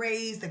that you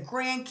raised, the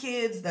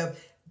grandkids,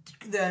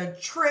 the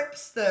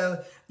trips,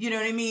 you know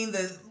what I mean?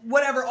 The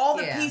whatever, all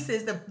the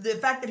pieces, the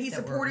fact that he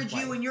supported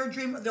you in your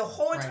dream, the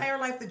whole entire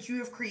life that you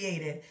have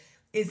created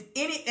is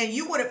in it. And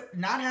you would have,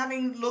 not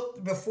having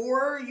looked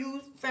before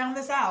you found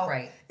this out,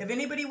 if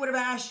anybody would have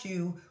asked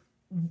you,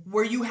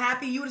 were you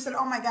happy? You would have said,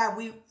 "Oh my God,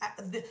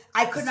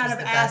 I could not have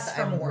asked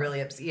for more." I'm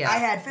really upset. Yeah. I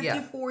had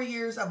 54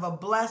 years of a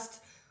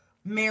blessed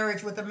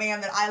marriage with a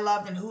man that I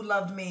loved and who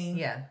loved me.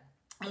 Yeah.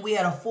 And we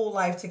had a full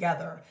life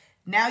together.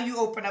 Now you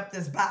open up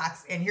this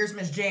box and here's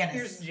Miss Janice.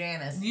 Here's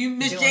Janice.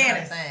 Miss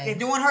Janice is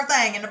doing her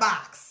thing in the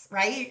box,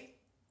 right?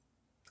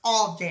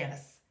 All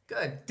Janice.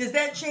 Good. Does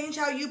that change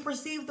how you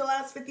perceive the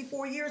last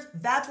 54 years?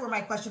 That's where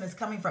my question is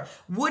coming from.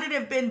 Would it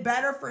have been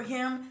better for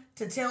him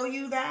to tell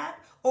you that?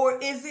 Or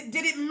did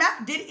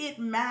it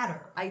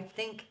matter? I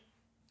think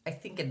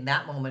in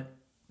that moment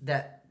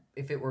that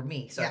if it were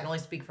me, so I can only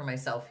speak for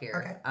myself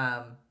here.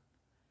 Okay.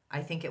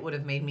 I think it would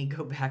have made me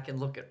go back and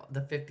look at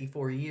the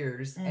 54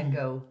 years and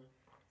go,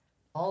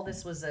 all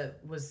this was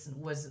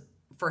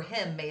for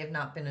him may have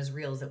not been as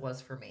real as it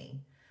was for me.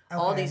 Okay.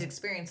 All these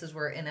experiences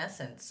were in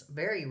essence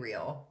very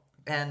real.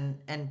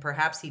 And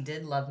perhaps he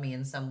did love me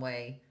in some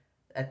way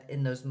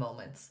in those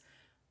moments.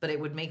 But it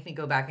would make me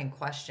go back and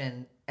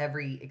question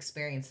every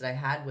experience that I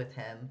had with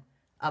him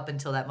up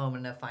until that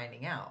moment of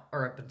finding out,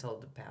 or up until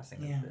the passing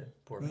of the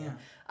poor man.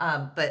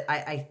 But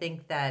I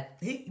think that...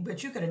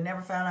 But you could have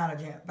never found out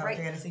about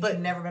Janice.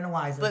 You'd never been a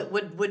wiser. But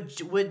would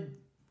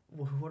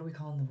what are we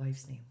calling the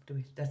wife's name?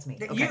 That's me.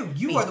 Okay.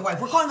 You are the wife.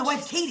 We're calling the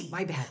wife Katie.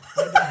 My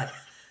bad.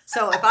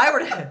 So if I were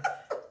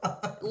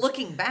to...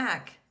 Looking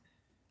back...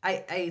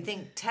 I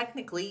think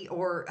technically,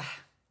 or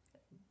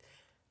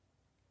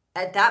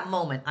at that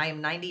moment, I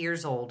am 90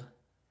 years old.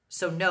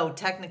 So no,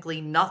 technically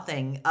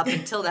nothing up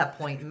until that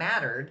point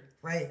mattered.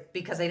 Right.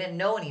 Because I didn't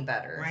know any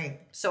better. Right.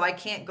 So I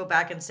can't go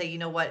back and say, you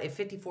know what, if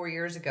 54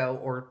 years ago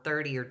or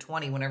 30 or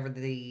 20, whenever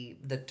the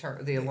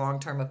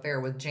long-term affair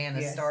with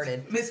Janice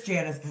started. Miss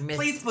Janice.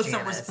 Please put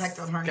some respect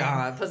on her name.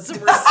 God, put some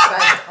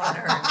respect on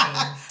her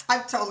name.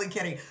 I'm totally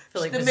kidding.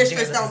 Like the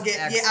mistress don't get,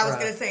 I was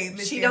going to say,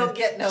 She don't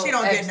get no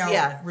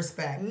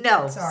respect.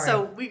 No. Sorry.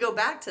 So we go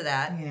back to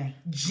that. Yeah.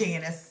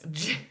 Janice.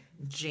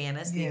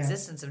 Janice, the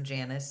existence of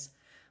Janice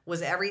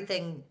was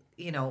everything,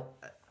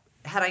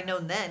 had I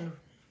known then,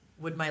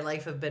 would my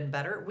life have been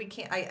better? We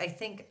can't. I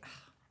think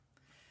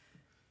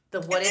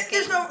the what if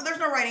game. There's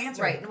no right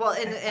answer. Right. Well,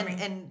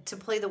 and to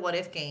play the what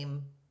if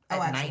game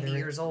at 90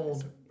 years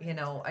old,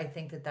 I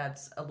think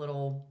that's a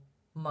little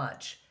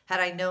much. Had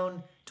I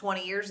known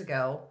 20 years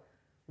ago,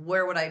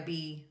 where would I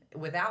be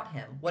without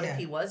him? What if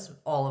he was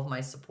all of my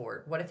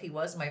support? What if he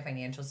was my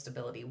financial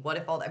stability? What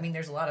if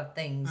there's a lot of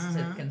things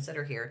to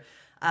consider here.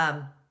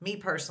 Me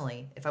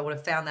personally, if I would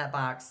have found that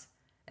box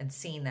and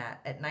seen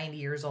that at 90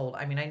 years old.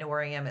 I mean, I know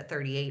where I am at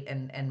 38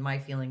 and my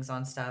feelings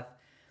on stuff.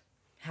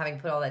 Having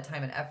put all that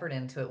time and effort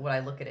into it, would I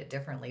look at it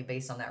differently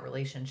based on that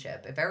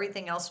relationship? If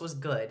everything else was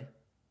good,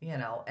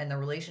 and the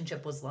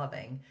relationship was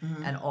loving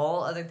and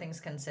all other things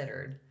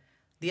considered,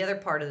 the other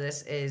part of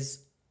this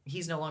is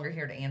he's no longer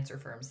here to answer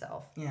for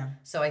himself. Yeah.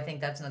 So I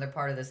think that's another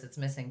part of this that's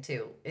missing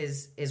too,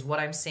 is what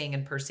I'm seeing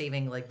and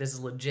perceiving like this is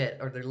legit,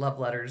 or their love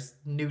letters,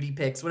 nudie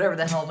pics, whatever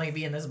the hell may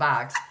be in this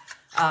box.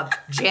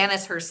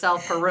 Janice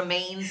herself, her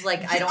remains,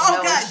 like I don't know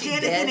if she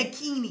Janice did. In a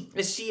kini.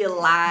 Is she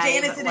alive?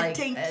 Janice in like,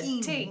 a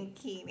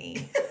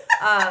tankini.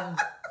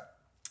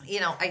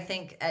 I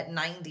think at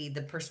 90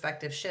 the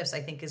perspective shifts.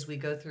 I think as we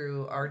go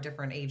through our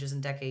different ages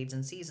and decades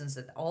and seasons,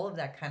 that all of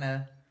that kind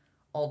of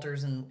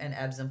alters and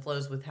ebbs and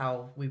flows with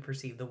how we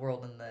perceive the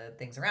world and the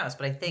things around us.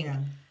 But I think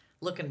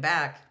looking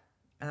back,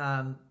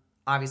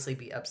 obviously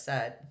be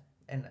upset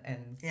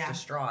and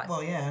distraught.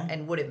 Well, yeah.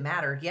 And would it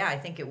matter? Yeah, I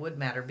think it would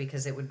matter,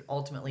 because it would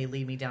ultimately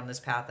lead me down this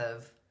path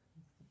of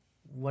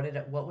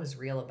what was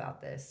real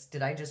about this?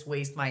 Did I just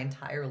waste my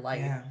entire life?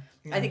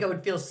 Yeah. I think I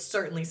would feel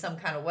certainly some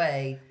kind of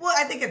way. Well,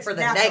 I think it's for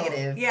the natural.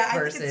 negative. Yeah,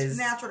 versus... I think it's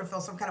natural to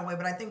feel some kind of way,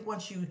 but I think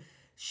once you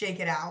shake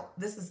it out,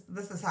 this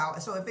is how.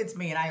 So if it's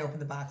me and I open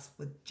the box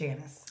with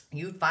Janice,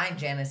 you'd find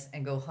Janice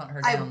and go hunt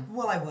her down.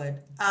 I would.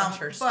 Punch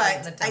her straight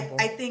in the temple.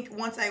 I think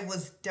once I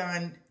was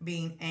done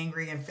being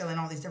angry and feeling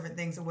all these different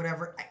things or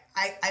whatever,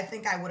 I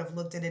think I would have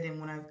looked at it, and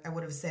when I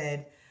would have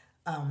said,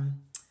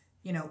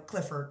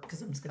 Clifford,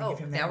 because I'm just going to give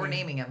him that now name. We're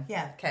naming him.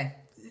 Yeah. Okay.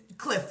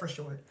 Cliff for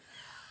short.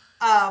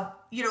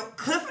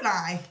 Cliff and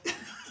I.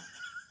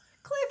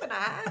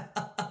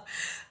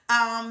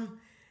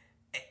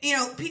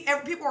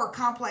 People are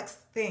complex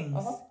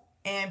things,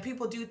 and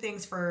people do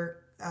things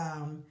for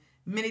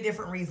many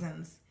different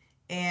reasons.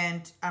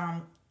 And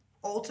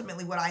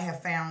ultimately, what I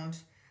have found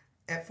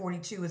at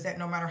 42 is that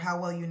no matter how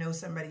well you know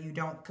somebody, you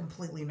don't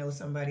completely know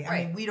somebody. Right.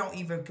 I mean, we don't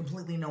even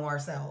completely know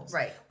ourselves.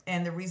 Right.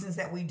 And the reasons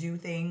that we do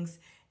things,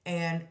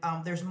 and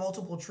there's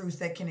multiple truths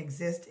that can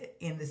exist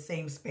in the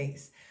same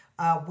space.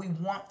 We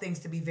want things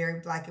to be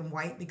very black and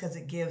white because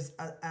it gives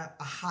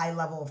a high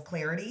level of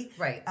clarity.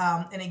 Right.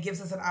 And it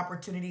gives us an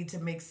opportunity to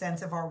make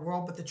sense of our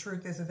world. But the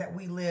truth is that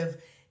we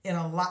live in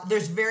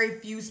there's very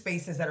few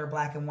spaces that are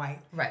black and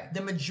white. Right.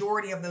 The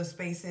majority of those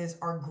spaces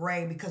are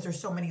gray because there's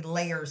so many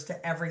layers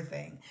to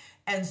everything.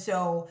 And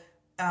so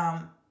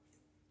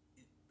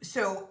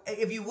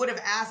if you would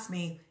have asked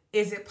me,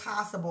 is it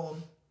possible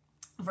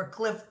for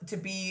Cliff to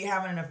be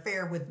having an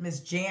affair with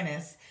Miss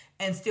Janice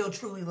and still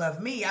truly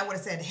love me, I would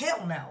have said,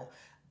 hell no.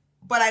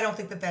 But I don't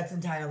think that that's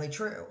entirely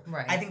true.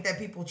 Right. I think that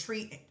people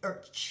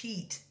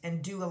cheat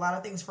and do a lot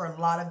of things for a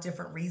lot of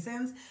different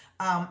reasons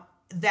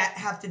that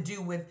have to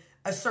do with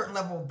a certain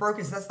level of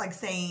brokenness. That's like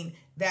saying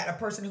that a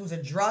person who's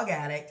a drug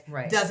addict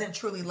doesn't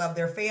truly love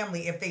their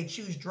family if they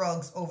choose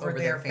drugs over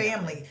their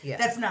family. Yeah.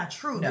 That's not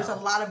true. No. There's a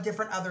lot of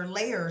different other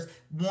layers.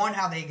 One,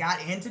 how they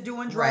got into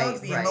doing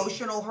drugs, the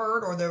emotional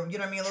hurt, or the, you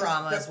know what I mean?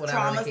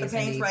 Traumas, the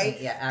pains, right?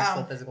 Yeah,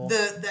 actual physical.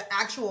 The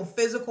actual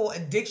physical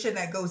addiction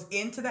that goes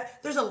into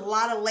that. There's a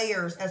lot of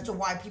layers as to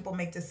why people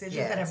make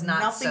decisions that have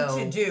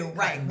nothing to do,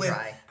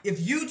 with, if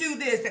you do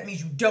this, that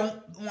means you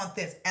don't want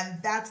this.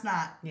 And that's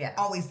not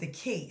always the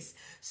case.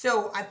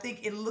 So I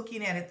think in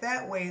looking at it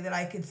that way, that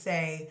I could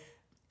say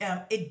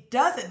it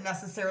doesn't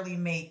necessarily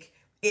make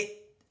it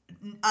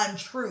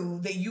untrue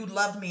that you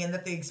loved me and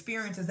that the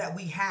experiences that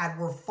we had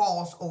were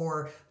false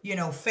or, you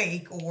know,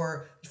 fake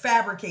or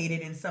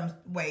fabricated in some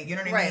way. You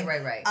know what I mean?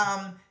 Right.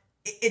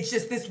 It's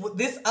just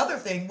this other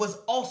thing was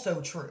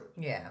also true.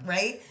 Yeah.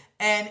 Right?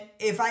 And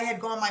if I had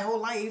gone my whole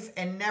life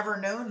and never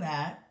known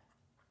that,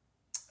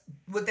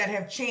 would that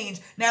have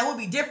changed? Now, it would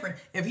be different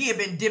if he had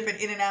been dipping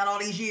in and out all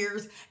these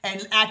years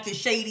and acted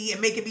shady and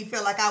making me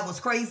feel like I was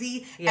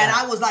crazy. Yeah. And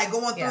I was like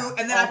going through,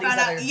 and then all I found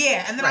out,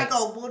 and then I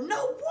go, well,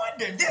 no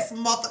wonder this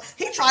mother,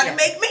 he tried to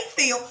make me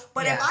feel.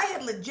 But if I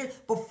had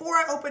before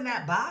I opened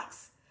that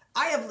box,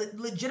 I have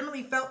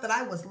legitimately felt that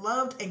I was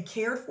loved and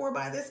cared for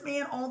by this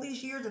man all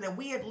these years and that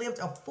we had lived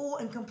a full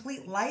and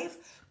complete life.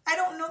 I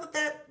don't know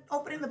that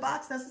opening the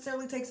box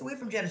necessarily takes away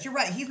from Janice. You're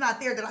right. He's not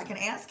there that I can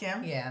ask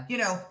him. Yeah. You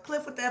know,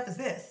 Cliff, what the F is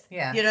this?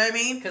 Yeah. You know what I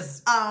mean?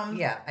 Because,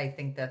 I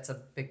think that's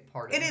a big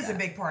part of it. It is a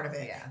big part of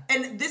it. Yeah.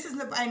 And this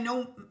is by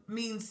no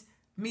means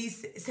me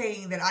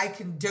saying that I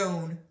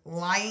condone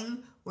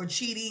lying or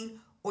cheating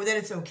or that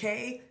it's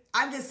okay.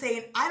 I'm just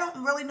saying I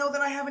don't really know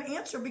that I have an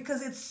answer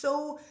because it's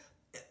so,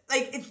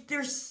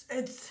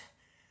 it's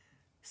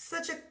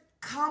such a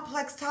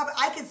complex topic.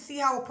 I could see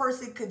how a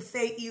person could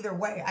say either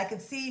way. I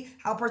could see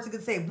how a person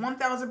could say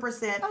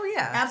 1,000%. Oh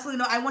yeah, absolutely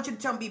no. I want you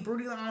to be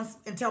brutally honest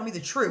and tell me the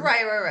truth.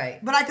 Right.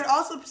 But I could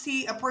also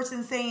see a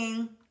person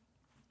saying,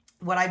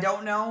 "What I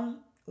don't know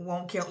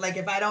won't kill." Like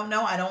if I don't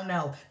know, I don't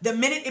know. The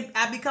minute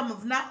I become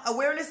of not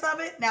awareness of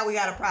it, now we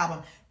got a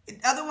problem.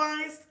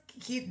 Otherwise,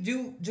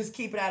 just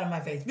keep it out of my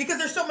face because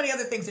there's so many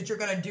other things that you're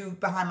gonna do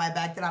behind my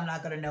back that I'm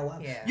not gonna know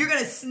of. Yeah. You're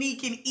gonna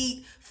sneak and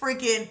eat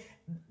freaking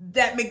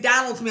that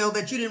McDonald's meal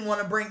that you didn't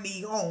want to bring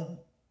me home.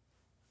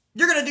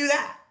 You're gonna do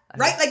that,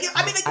 right?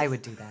 I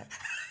would do that.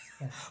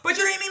 Yeah. But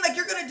you know what I mean? Like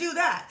you're gonna do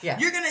that. Yeah.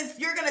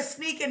 You're gonna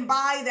sneak and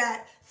buy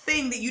that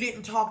thing that you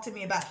didn't talk to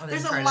me about.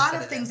 There's a lot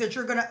of things that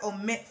you're gonna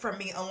omit from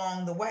me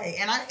along the way,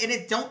 and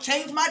it don't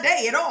change my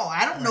day at all.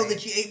 I don't know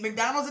that you ate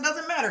McDonald's. It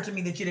doesn't matter to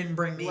me that you didn't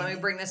bring me. Let me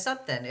bring this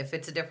up then. If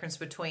it's a difference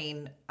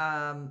between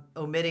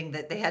omitting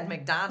that they had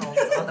McDonald's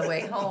on the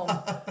way home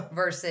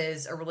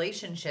versus a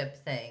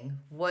relationship thing,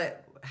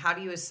 how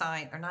do you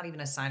assign, or not even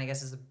assign, I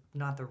guess is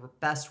not the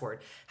best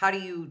word. How do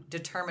you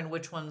determine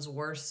which one's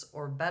worse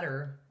or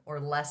better or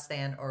less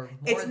than or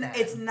more than?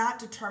 It's not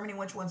determining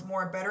which one's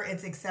more or better.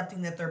 It's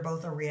accepting that they're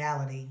both a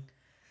reality.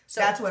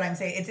 So that's what I'm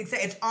saying.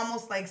 It's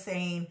almost like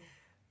saying,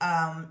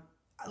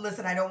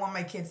 listen, I don't want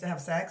my kids to have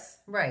sex.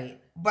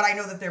 Right. But I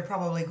know that they're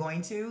probably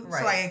going to.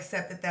 Right. So I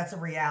accept that that's a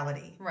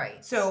reality.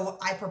 Right. So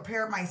I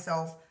prepare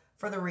myself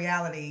for the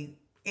reality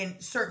in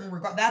certain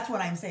regard. That's what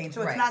I'm saying.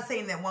 So it's not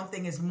saying that one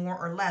thing is more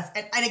or less.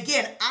 And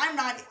again,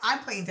 I'm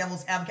playing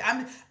devil's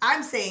advocate.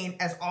 I'm saying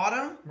as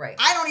Autumn,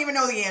 I don't even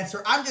know the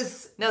answer. I'm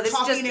just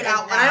talking it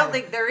out loud. And I don't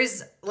think there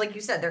is, like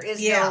you said, there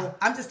is no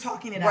I'm just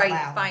talking it out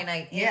loud.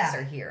 Finite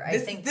answer here. I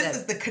think this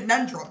is the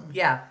conundrum.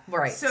 Yeah,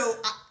 right. So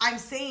I'm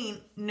saying,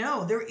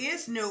 no, there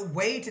is no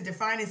way to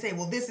define and say,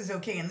 well, this is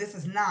okay and this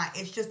is not.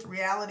 It's just the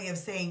reality of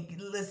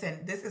saying,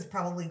 listen, this is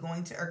probably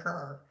going to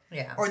occur.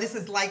 Yeah. Or this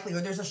is likely,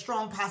 or there's a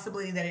strong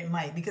possibility that it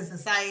might, because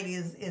society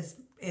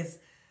is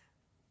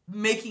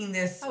making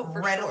this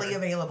readily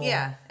available.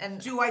 Yeah. And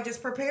do I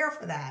just prepare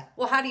for that?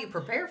 Well, how do you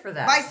prepare for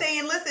that? By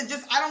saying, listen,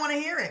 I don't want to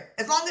hear it.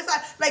 As long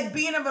as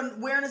being of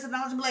awareness and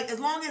knowledge,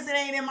 as long as it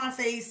ain't in my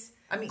face,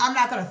 I'm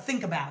not going to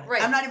think about it.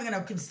 Right. I'm not even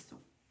going to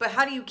But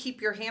how do you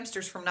keep your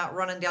hamsters from not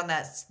running down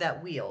that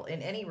wheel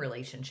in any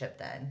relationship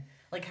then?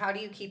 Like, how do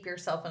you keep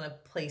yourself in a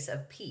place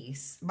of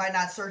peace? By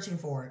not searching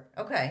for it.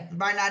 Okay.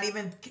 By not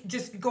even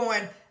just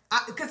going,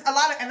 because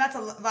that's a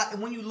lot,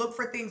 when you look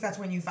for things, that's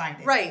when you find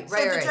it. Right.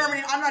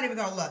 Determining, I'm not even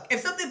going to look.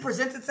 If something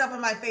presents itself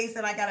in my face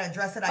and I got to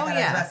address it, I got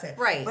to address it.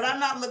 Right. But I'm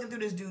not looking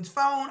through this dude's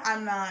phone.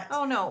 I'm not.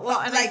 Oh, no. Well,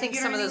 and I think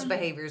some of those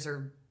behaviors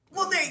are.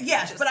 Well,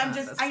 yes, but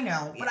I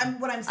know. Yeah. But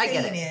what I'm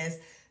saying is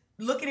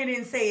looking at it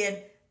and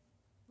saying,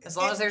 as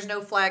long as there's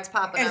no flags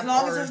popping up. As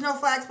long as there's no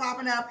flags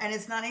popping up and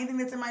it's not anything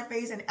that's in my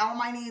face and all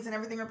my needs and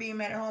everything are being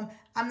met at home,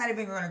 I'm not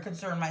even going to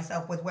concern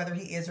myself with whether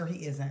he is or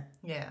he isn't.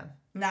 Yeah.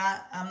 I'm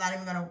not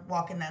even going to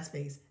walk in that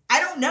space. I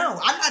don't know.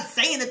 I'm not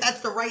saying that that's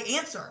the right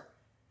answer.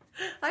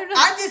 I know.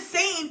 I'm just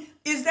saying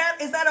Is that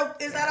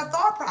a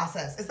thought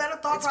process? Is that a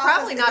thought It's process?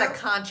 probably not a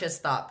conscious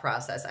thought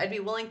process. I'd be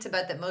willing to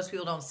bet that most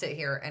people don't sit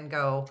here and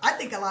go. I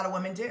think a lot of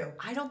women do.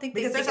 I don't think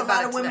because there's a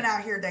lot of women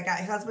out here that got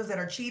husbands that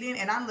are cheating,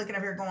 and I'm looking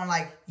up here going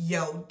like,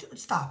 "Yo,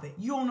 stop it!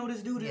 You don't know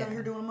this dude is out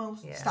here doing the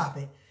most. Yeah. Stop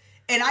it!"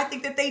 And I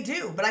think that they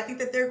do, but I think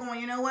that they're going,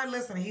 you know what?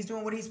 Listen, he's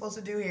doing what he's supposed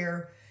to do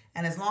here,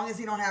 and as long as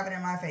he don't have it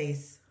in my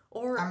face,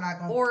 I'm not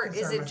going. Or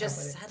is it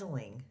just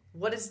settling?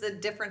 What is the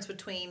difference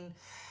between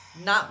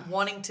not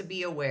wanting to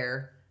be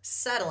aware?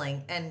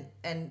 Settling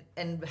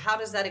and how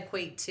does that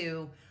equate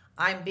to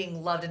I'm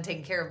being loved and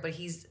taken care of, but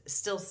he's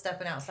still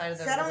stepping outside of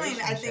the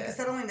relationship? I think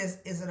settling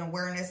is an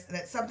awareness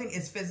that something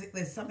is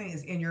something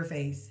is in your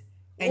face,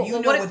 and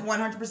with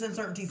 100%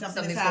 certainty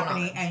something is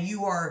happening, and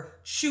you are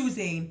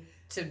choosing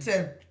to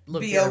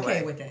be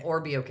okay with it,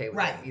 or be okay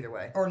with it either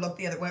way, or look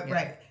the other way,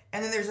 right?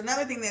 And then there's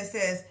another thing that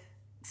says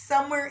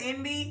somewhere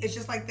in me, it's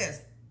just like this.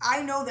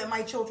 I know that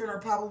my children are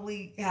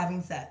probably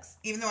having sex,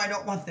 even though I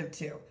don't want them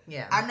to.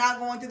 Yeah. I'm not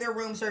going through their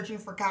room searching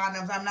for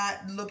condoms. I'm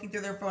not looking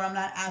through their phone. I'm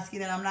not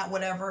asking them. I'm not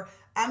whatever.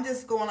 I'm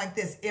just going like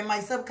this. In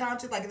my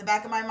subconscious, like in the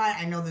back of my mind,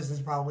 I know this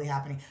is probably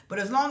happening. But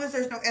as long as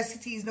there's no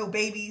STDs, no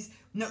babies,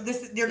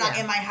 they're not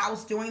in my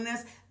house doing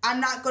this, I'm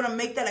not going to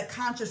make that a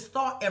conscious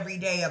thought every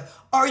day of,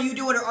 are you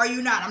doing it or are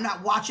you not? I'm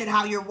not watching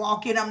how you're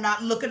walking. I'm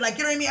not looking like,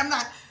 you know what I mean?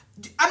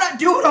 I'm not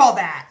doing all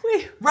that.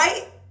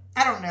 Right?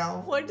 I don't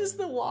know. Why does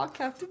the walk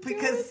have to be?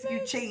 Because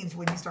you change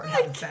when you start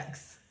having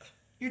sex.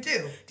 You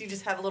do. Do you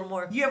just have a little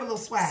more? You have a little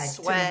swag.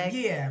 Swag. Too.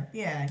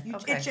 Yeah.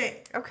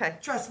 Okay.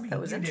 Trust me. That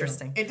was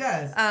interesting. It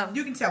does.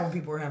 You can tell when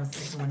people are having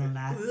sex and when they're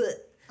not.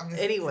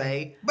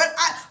 Anyway. But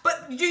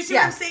do you see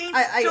what I'm saying?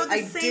 So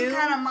the same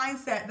kind of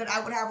mindset that I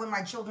would have with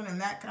my children in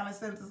that kind of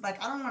sense is like,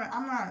 I'm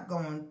not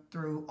going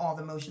through all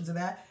the motions of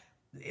that.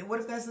 What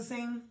if that's the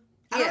same?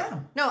 I don't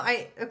know. No,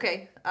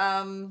 okay.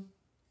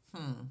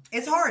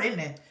 It's hard, isn't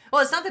it?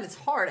 Well, it's not that it's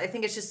hard. I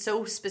think it's just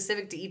so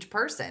specific to each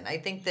person. I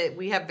think that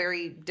we have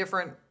very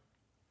different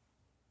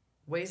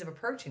ways of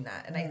approaching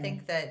that. And I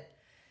think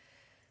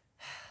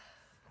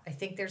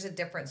there's a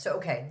difference. So,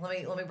 okay,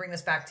 let me bring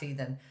this back to you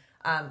then.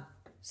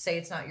 Say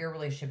it's not your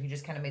relationship. You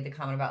just kind of made the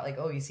comment about like,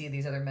 oh, you see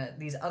these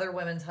other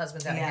women's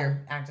husbands out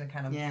here acting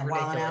kind of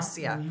ridiculous.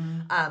 Yeah.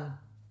 Mm-hmm.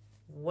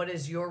 What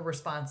is your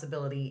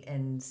responsibility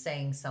in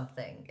saying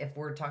something? If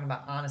we're talking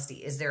about honesty,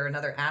 is there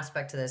another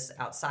aspect to this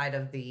outside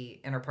of the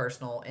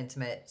interpersonal,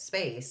 intimate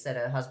space that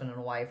a husband and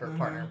a wife or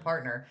partner and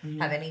partner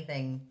have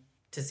anything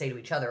to say to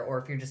each other? Or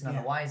if you're just none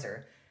the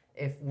wiser,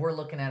 if we're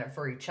looking at it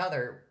for each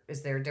other,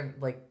 is there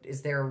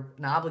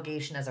an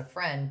obligation as a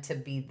friend to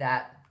be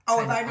that?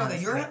 Oh, if I know that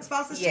your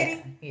spouse is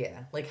cheating?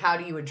 Yeah. Like, how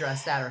do you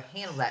address that or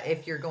handle that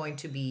if you're going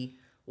to be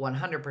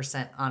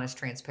 100% honest,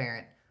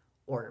 transparent,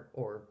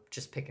 or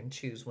just pick and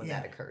choose when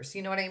that occurs?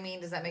 You know what I mean?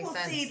 Does that make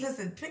sense? See,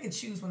 listen, pick and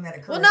choose when that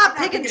occurs. Well, not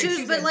pick and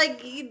choose, but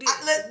like you do.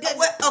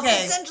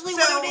 Okay, essentially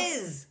what it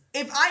is.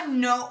 If I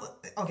know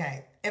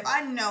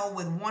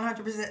with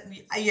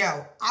 100%,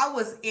 I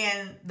was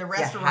in the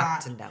restaurant. You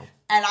have to know.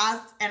 And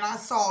I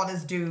saw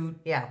this dude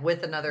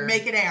with another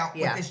making out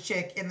with this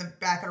chick in the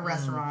back of the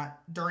restaurant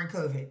during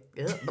COVID.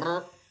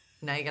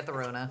 Now you got the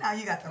Rona. Now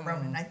you got the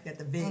Rona. Now you got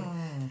the vid.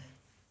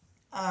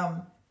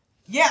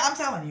 Yeah, I'm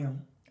telling you.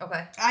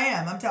 Okay. I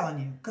am. I'm telling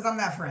you. Because I'm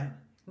that friend.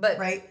 But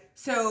right?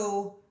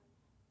 So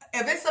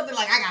if it's something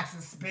like I got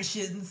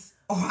suspicions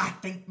or I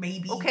think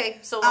maybe. Okay.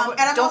 So and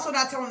I'm also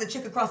not telling the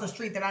chick across the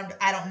street that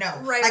I don't know.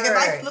 Right. Like if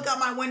I look out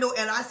my window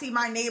and I see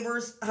my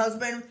neighbor's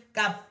husband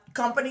got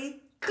company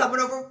coming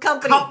over.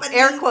 Company.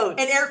 Air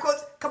quotes. And air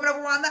quotes coming over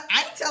on that.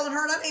 I ain't telling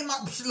her that ain't my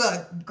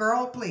look,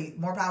 girl, please,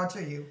 more power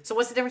to you. So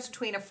what's the difference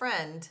between a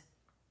friend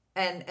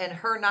and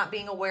her not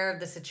being aware of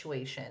the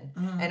situation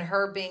and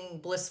her being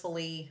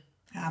blissfully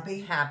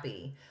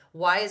happy?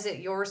 Why is it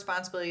your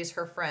responsibility as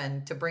her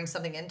friend to bring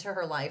something into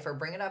her life or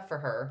bring it up for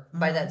her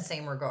by that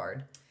same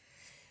regard?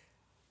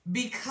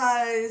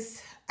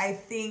 Because I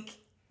think...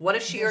 What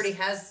if she already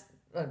has...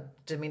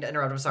 didn't mean to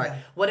interrupt. I'm sorry. Yeah.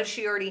 What if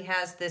she already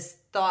has this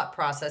thought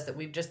process that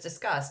we've just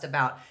discussed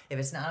about if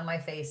it's not in my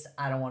face,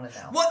 I don't want to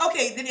know? Well,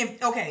 okay. Then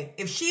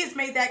if she has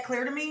made that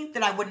clear to me,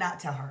 then I would not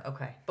tell her.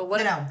 Okay, but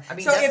what? No. I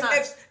mean, so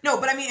that's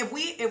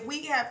if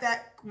we have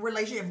that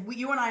relationship,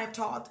 you and I have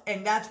talked,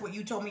 and that's what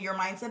you told me your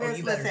mindset is.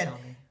 You better tell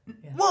me.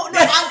 Yeah. Well, no,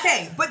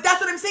 okay, but that's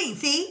what I'm saying.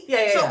 See,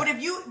 yeah. So, but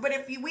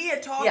if we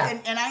had talked,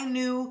 and I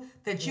knew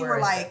that you were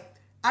like,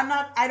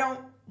 I don't.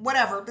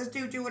 Whatever, this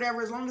dude do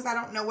whatever. As long as I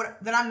don't know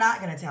then I'm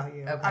not going to tell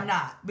you. Okay. I'm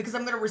not, because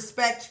I'm going to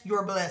respect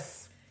your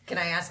bliss. Can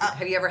I ask you?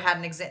 Have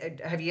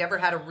you ever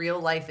had a real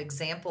life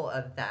example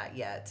of that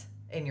yet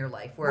in your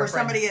life, where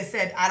somebody has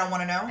said, "I don't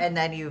want to know," and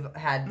then you've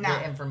had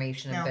the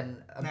information and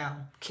been a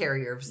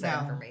carrier of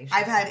that information?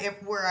 I've had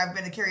where I've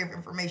been a carrier of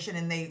information,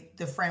 and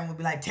the friend would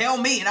be like, "Tell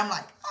me," and I'm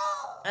like,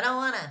 "Oh, I don't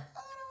wanna.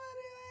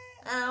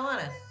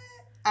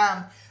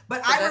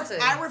 But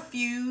I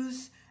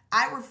refuse.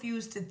 I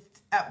refuse to.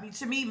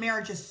 To me,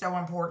 marriage is so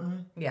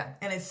important. Yeah.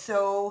 And it's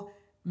so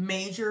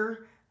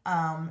major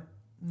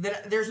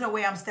that there's no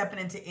way I'm stepping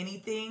into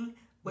anything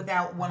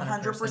without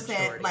 100%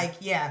 surety. like,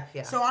 Yeah.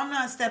 So I'm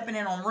not stepping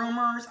in on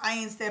rumors. I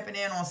ain't stepping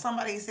in on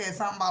somebody said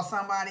something about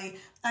somebody.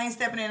 I ain't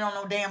stepping in on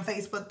no damn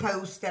Facebook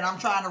post that I'm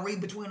trying to read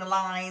between the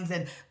lines,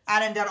 and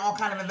I done all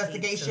kind of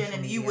investigation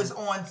and you was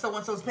on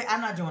so-and-so's page.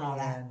 I'm not doing all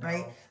that,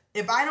 right?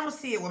 If I don't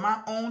see it with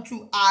my own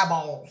two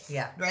eyeballs,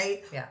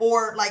 right? Yeah.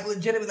 Or like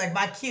legitimately, like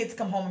my kids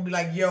come home and be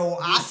like, yo,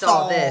 I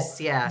saw this,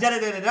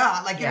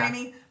 da-da-da-da-da. Like, you know what I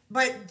mean?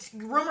 But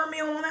rumor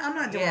mill on that, I'm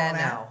not doing all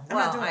that. No. I'm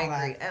not doing all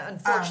I agree. that.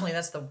 Unfortunately,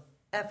 that's the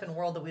effing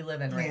world that we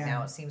live in right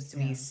now. It seems to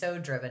be so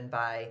driven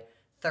by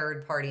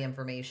third-party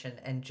information,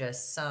 and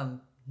just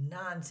some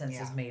nonsense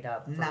is made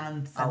up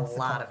for a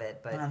lot of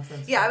it. But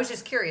I was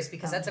just curious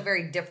because that's a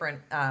very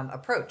different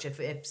approach.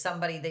 If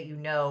somebody that you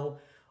know,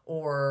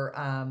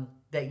 or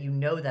that you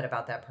know that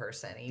about that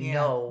person, you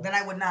know, then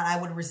I would not. I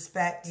would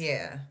respect.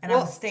 Yeah, and I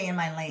would stay in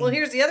my lane. Well,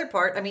 here's the other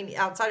part. I mean,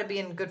 outside of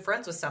being good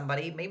friends with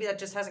somebody, maybe that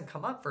just hasn't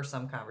come up for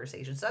some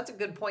conversation. So that's a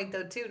good point,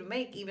 though, too, to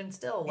make. Even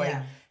still, like,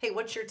 hey,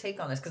 what's your take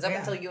on this? Because up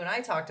until you and I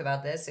talked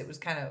about this, it was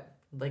kind of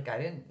like I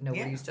didn't know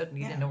where you stood, and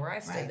you didn't know where I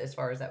stood as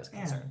far as that was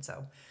concerned.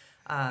 So.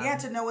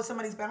 To know what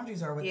somebody's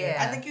boundaries are with it.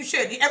 I think you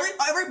should.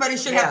 Everybody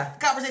should have a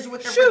conversation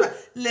with their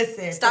friends.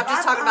 Listen. Stop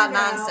just talking about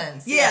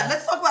nonsense.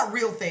 Let's talk about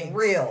real things.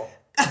 Real.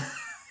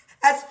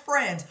 As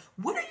friends,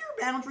 what are your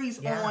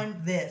boundaries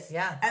on this?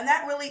 Yeah. And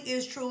that really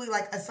is truly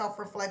like a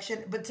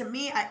self-reflection. But to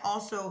me, I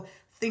also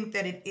think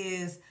that it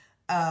is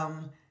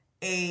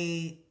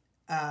a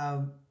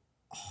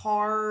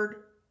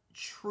hard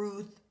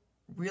truth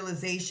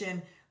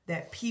realization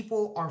that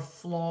people are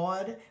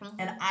flawed,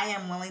 and I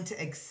am willing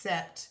to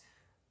accept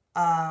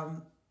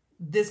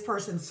this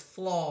person's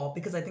flaw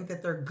because I think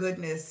that their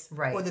goodness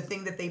or the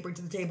thing that they bring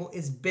to the table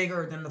is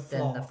bigger than the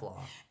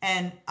flaw.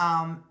 And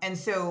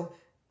so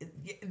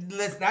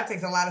listen, that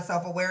takes a lot of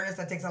self-awareness.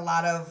 That takes a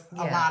lot of,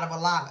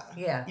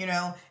 you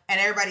know, and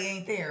everybody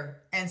ain't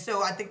there. And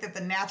so I think that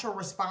the natural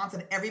response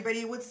that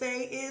everybody would say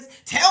is,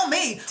 tell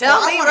me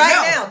right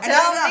now.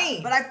 Tell me.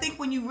 But I think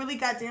when you really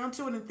got down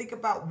to it and think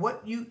about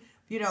what you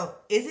know,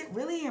 is it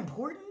really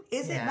important?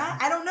 Is it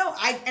not? I don't know.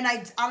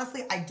 I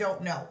honestly, I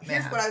don't know.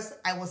 Here's what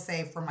I will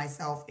say for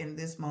myself in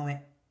this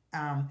moment.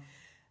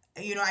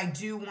 You know, I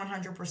do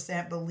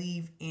 100%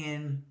 believe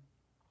in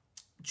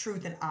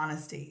truth and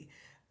honesty.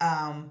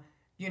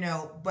 You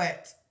know,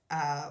 but,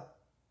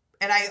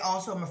 and I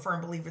also am a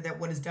firm believer that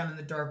what is done in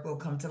the dark will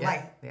come to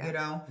light, you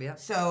know?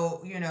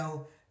 So, you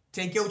know,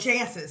 take your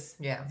chances.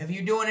 If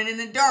you're doing it in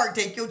the dark,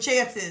 take your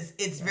chances.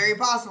 It's very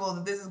possible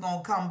that this is going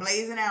to come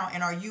blazing out.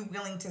 And are you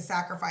willing to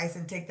sacrifice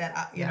and take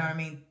that, you know what I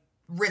mean?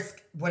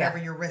 Risk whatever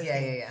you're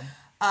risking.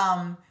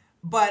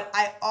 But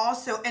I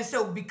also, and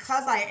so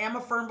because I am a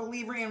firm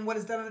believer in what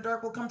is done in the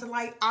dark will come to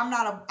light, I'm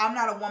not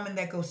a woman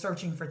that goes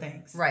searching for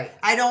things.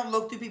 I don't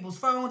look through people's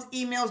phones,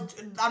 emails.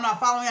 I'm not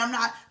following. I'm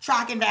not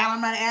tracking down.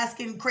 I'm not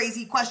asking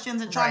crazy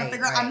questions and trying to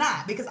figure out. I'm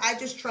not, because I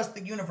just trust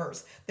the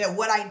universe that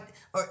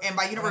and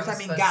by universe I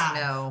mean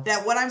God,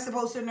 that what I'm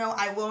supposed to know,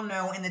 I will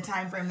know in the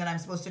time frame that I'm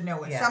supposed to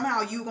know it.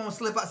 Somehow you gonna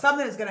slip up.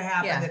 Something is gonna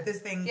happen that this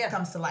thing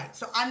comes to light.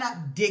 So I'm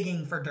not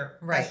digging for dirt.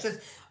 That's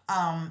just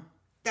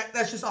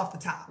that's just off the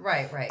top.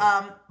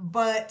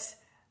 But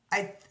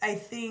I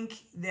think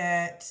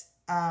that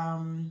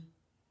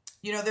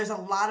you know, there's a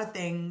lot of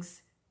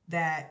things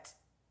that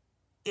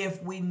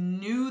if we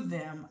knew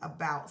them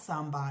about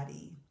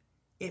somebody,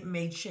 it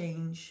may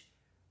change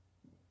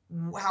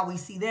how we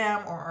see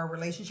them or our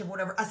relationship,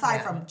 whatever,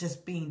 aside from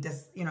just being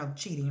you know,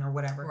 cheating or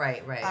whatever.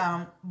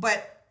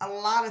 But a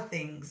lot of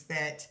things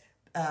that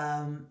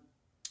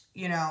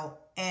you know,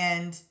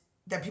 and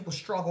that people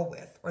struggle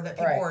with, or that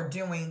people are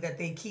doing, that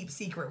they keep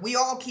secret. We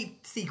all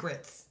keep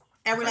secrets.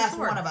 Every last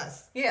one of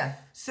us.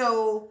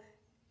 So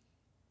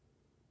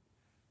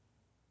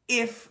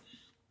if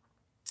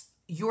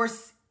your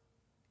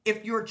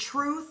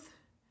truth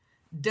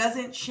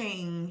doesn't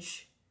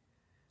change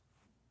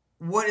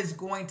what is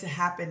going to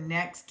happen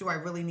next, do I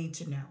really need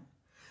to know?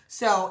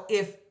 So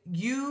if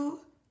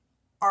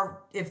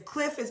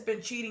Cliff has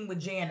been cheating with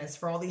Janice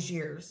for all these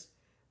years,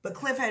 but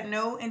Cliff had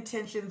no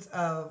intentions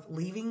of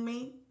leaving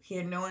me. He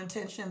had no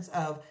intentions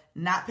of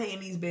not paying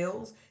these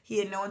bills. He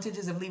had no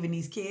intentions of leaving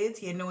these kids.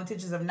 He had no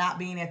intentions of not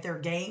being at their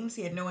games.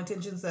 He had no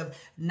intentions of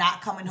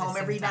not coming home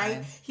every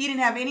night. He didn't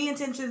have any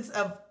intentions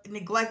of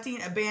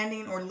neglecting,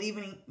 abandoning, or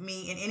leaving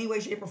me in any way,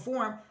 shape, or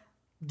form.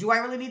 Do I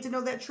really need to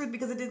know that truth?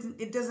 Because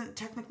it doesn't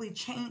technically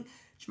change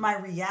my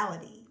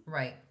reality.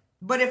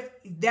 But if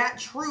that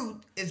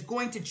truth is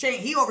going to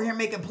change, he over here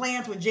making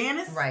plans with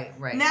Janice.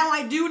 Now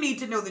I do need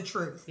to know the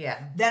truth.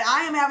 That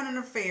I am having an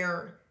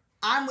affair,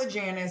 I'm with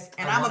Janice,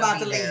 and I'm about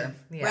to leave.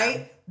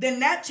 Right?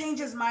 Then that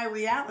changes my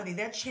reality.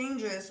 That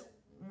changes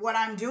what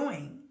I'm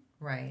doing.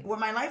 What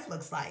my life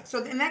looks like.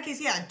 So in that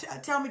case,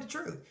 tell me the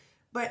truth.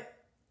 But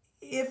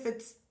if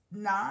it's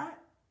not,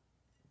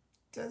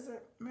 does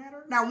it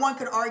matter? Now, one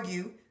could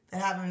argue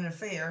that having an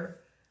affair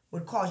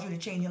would cause you to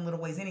change in little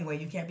ways anyway.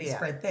 You can't be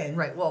spread thin.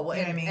 Well, you know what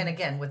I mean? And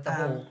again, with the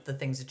whole, the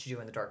things that you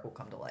do in the dark will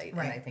come to light.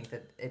 And I think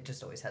that it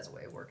just always has a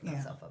way of working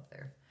itself up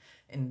there.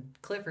 In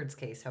Clifford's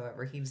case,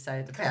 however, he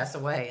decided to pass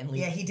away and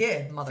leave. Yeah, he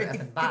did. Mother 50,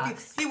 effing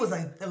box. he was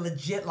a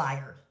legit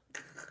liar.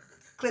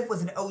 Cliff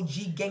was an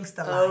OG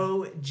gangster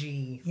liar. OG.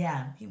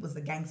 Yeah, he was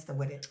a gangster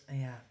with it.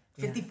 Yeah.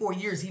 54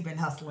 years he been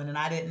hustling and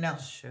I didn't know.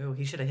 Shoot,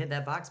 he should have hit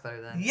that box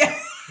better then. Yeah.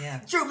 Yeah.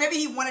 True. Maybe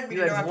he wanted me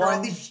to know after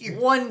all these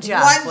years. One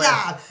job. One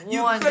job.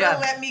 You could have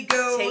let me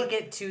go. Take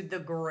it to the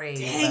grave.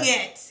 Dang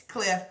it,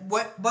 Cliff.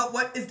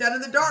 What is done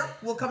in the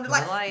dark will come to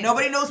light. light.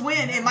 Nobody knows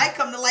when. It might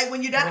come to light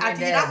when you die,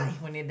 after you die.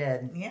 When you're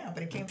dead. Yeah,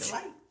 but it came to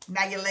light.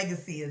 Now your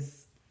legacy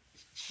is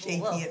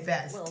shaky at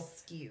best. A little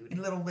skewed.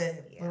 A little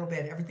bit.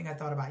 Everything I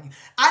thought about you.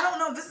 I don't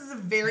know. This is a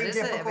very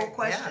difficult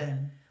question.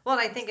 Yeah. Well,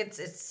 and I think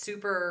it's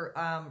super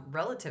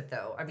relative,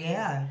 though. I mean,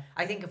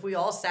 I think if we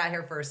all sat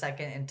here for a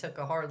second and took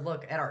a hard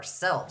look at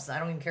ourselves, I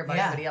don't even care about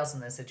anybody else in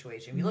this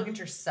situation. If you look at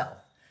yourself,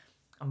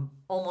 I'm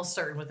almost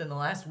certain within the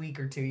last week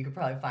or two, you could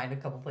probably find a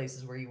couple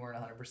places where you weren't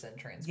 100%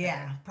 transparent.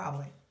 Yeah,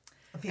 probably.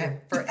 A few.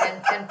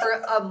 And for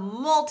a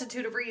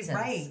multitude of reasons.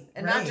 Right.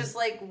 And not just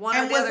like one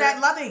and or the was other.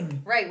 that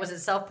loving? Right. Was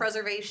it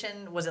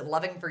self-preservation? Was it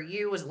loving for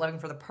you? Was it loving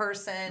for the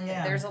person?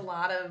 Yeah. There's a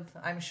lot of,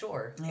 I'm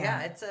sure. Yeah.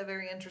 Yeah, it's a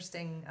very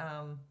interesting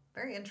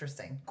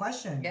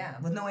question. Yeah.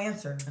 With no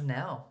answer.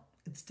 No.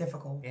 It's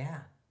difficult. Yeah.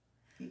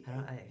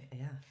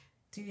 Yeah.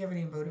 Do you have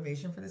any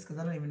motivation for this? Because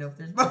I don't even know if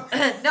there's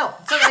motivation. No.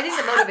 So I think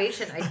the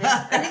motivation, I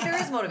think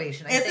there is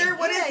motivation. Is there?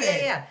 What is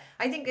it? Yeah.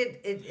 I think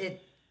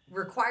it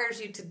requires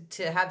you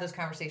to have those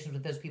conversations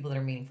with those people that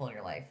are meaningful in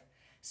your life.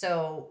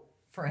 So,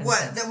 for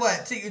instance.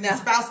 What? To your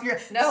spouse?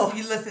 No.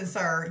 You listen,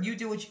 sir. You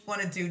do what you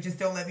want to do. Just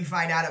don't let me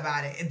find out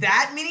about it. Is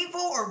that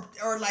meaningful?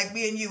 Or like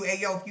me and you? Hey,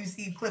 yo, if you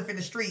see Cliff in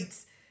the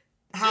streets,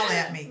 holla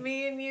at me.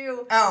 Me and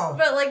you. Oh.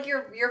 But like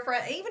your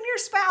friend, even your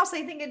spouse,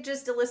 I think it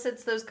just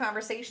elicits those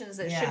conversations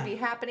that should be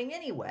happening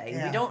anyway.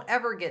 Yeah. We don't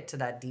ever get to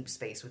that deep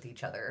space with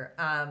each other.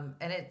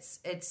 And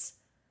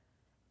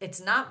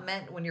it's not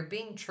meant when you're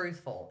being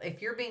truthful.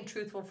 If you're being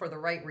truthful for the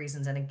right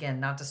reasons, and again,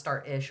 not to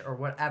start ish or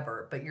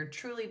whatever, but you're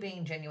truly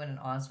being genuine and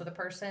honest with a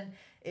person,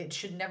 it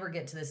should never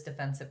get to this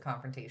defensive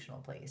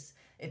confrontational place.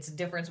 It's a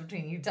difference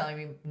between you telling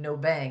me no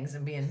bangs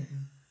and being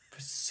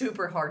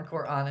super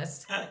hardcore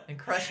honest and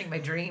crushing my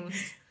dreams,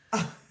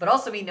 but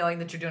also me knowing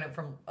that you're doing it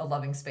from a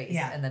loving space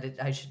and that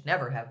I should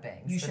never have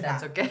bangs. You should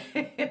that's not.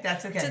 Okay.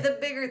 That's okay. To the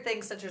bigger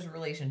things such as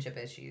relationship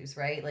issues,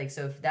 right? Like,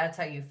 so if that's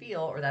how you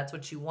feel or that's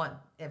what you want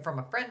from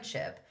a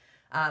friendship,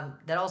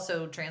 that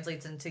also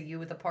translates into you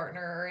with a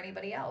partner or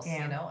anybody else,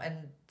 you know?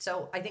 And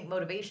so I think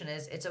motivation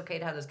is it's okay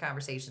to have those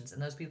conversations,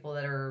 and those people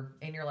that are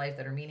in your life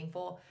that are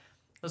meaningful,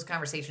 those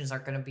conversations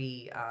aren't going to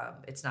be,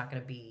 it's not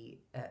going to be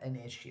an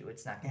issue.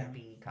 It's not going to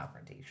be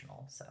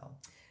confrontational.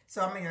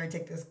 So I'm going to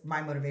take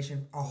my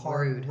motivation a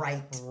hard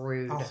right.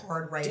 Rude. A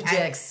hard right. Did you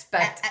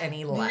expect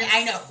any less?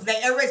 I know.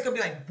 Everybody's going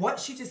to be like, what?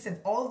 She just said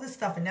all of this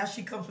stuff and now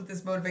she comes with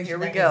this motivation. Here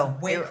we go.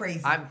 Way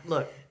crazy.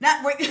 Look.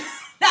 Not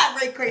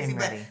way crazy,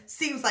 but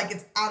seems like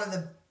it's out of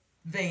the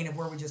vein of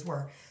where we just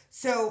were.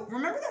 So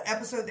remember that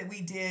episode that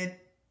we did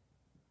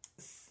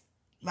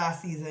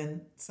last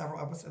season, several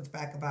episodes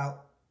back,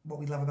 about what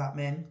we love about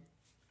men?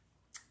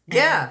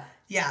 Yeah.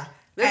 Yeah.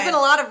 There's been a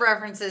lot of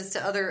references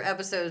to other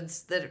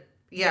episodes that,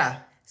 yeah.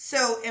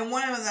 So, and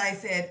one of them that I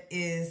said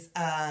is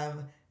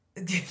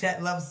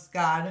that loves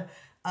God,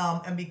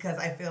 and because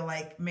I feel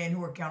like men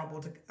who are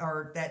accountable to,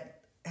 or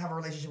that have a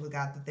relationship with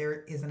God, that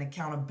there is an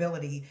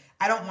accountability.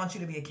 I don't want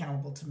you to be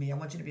accountable to me. I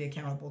want you to be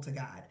accountable to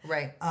God.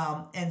 Right.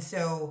 And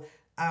so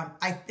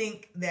I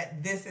think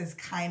that this is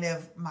kind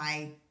of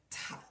my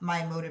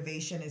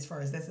motivation as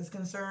far as this is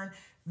concerned,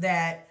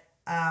 that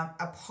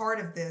a part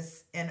of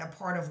this and a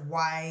part of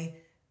why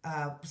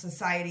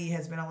society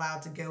has been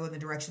allowed to go in the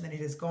direction that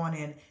it has gone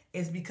in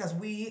is because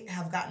we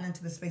have gotten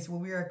into the space where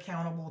we are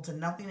accountable to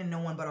nothing and no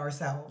one but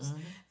ourselves.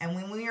 Mm-hmm. And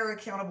when we are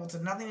accountable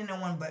to nothing and no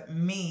one but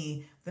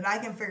me, then I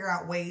can figure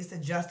out ways to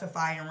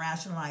justify and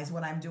rationalize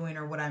what I'm doing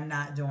or what I'm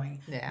not doing.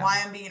 Yeah.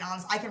 Why I'm being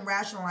honest. I can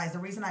rationalize the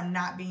reason I'm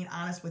not being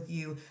honest with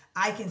you.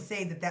 I can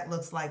say that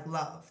looks like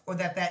love, or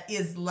that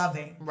is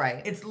loving.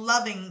 Right. It's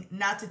loving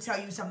not to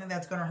tell you something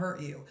that's going to hurt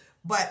you.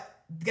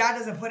 But God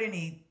doesn't put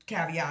any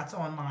caveats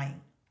on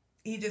lying.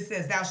 He just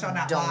says, thou shalt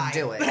not lie.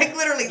 Don't do it. Like,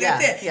 literally,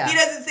 that's it. Yeah. He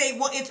doesn't say,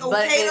 well, it's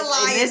okay to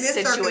lie in this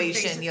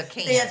situation. You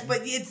can't. Yes, but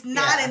it's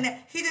not in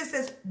that. He just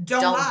says,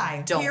 don't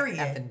lie, period.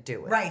 Don't effing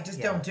do it. Right, just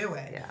don't do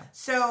it. Yeah.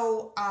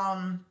 So,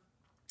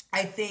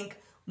 I think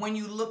when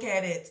you look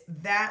at it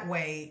that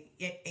way,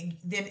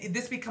 then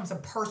this becomes a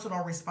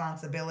personal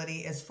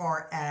responsibility as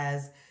far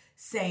as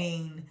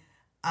saying,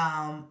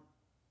 I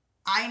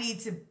need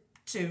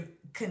to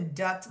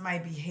conduct my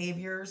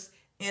behaviors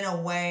in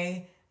a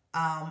way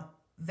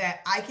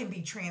that I can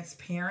be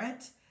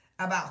transparent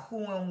about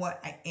who and what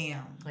I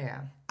am.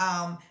 Yeah.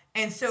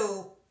 And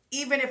so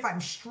even if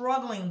I'm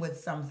struggling with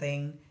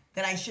something,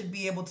 then I should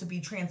be able to be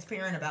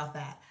transparent about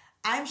that.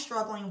 I'm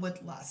struggling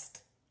with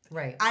lust.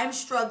 Right. I'm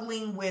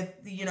struggling with,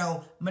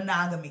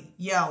 monogamy.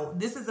 Yo,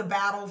 this is a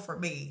battle for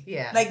me.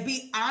 Yeah. Like,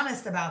 be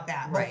honest about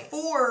that. Right.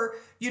 Before,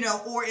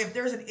 or if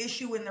there's an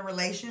issue in the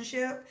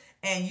relationship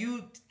and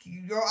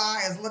your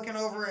eye is looking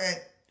over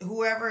at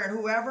whoever and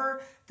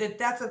whoever,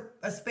 that's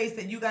a space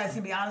that you guys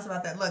can be honest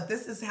about that. Look,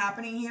 this is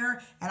happening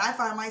here, and I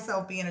find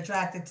myself being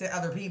attracted to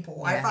other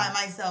people. I find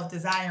myself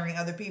desiring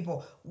other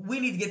people. We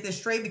need to get this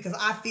straight because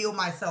I feel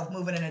myself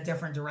moving in a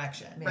different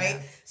direction, right?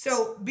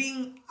 So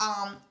being,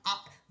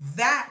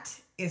 that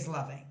is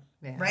loving,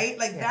 right?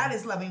 Like that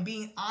is loving,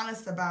 being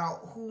honest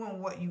about who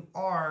and what you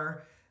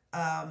are,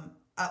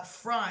 up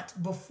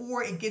front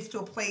before it gets to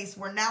a place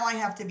where now I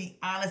have to be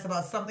honest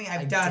about something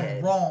I've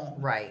done wrong.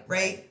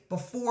 Right.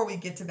 Before we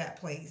get to that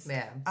place.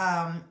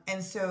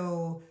 And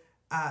so,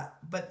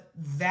 but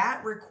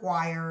that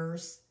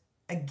requires,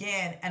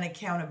 again, an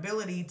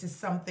accountability to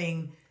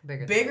something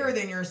bigger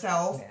than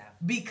yourself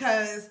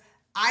because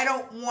I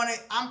don't want to,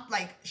 I'm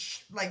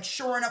like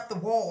shoring up the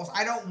walls.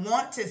 I don't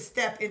want to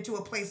step into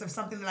a place of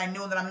something that I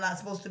know that I'm not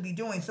supposed to be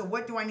doing. So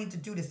what do I need to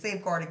do to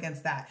safeguard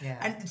against that?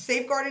 And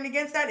safeguarding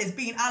against that is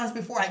being honest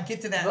before I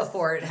get to that.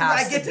 Before it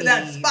has to get to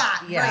that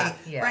spot.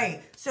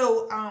 Right.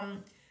 So,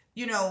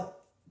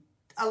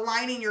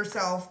 aligning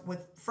yourself with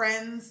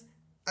friends,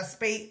 a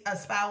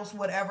spouse,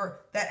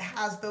 whatever, that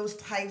has those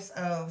types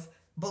of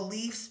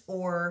beliefs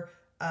or,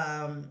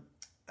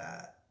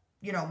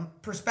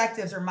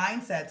 perspectives or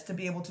mindsets to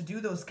be able to do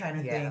those kind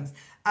of things.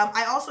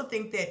 I also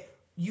think that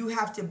you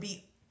have to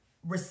be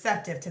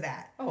receptive to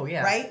that. Oh,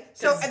 yeah. Right?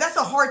 So that's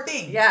a hard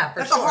thing. Yeah,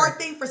 that's a hard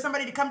thing for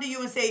somebody to come to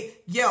you and say,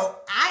 yo,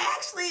 I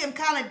actually am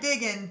kind of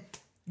digging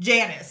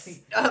Janice.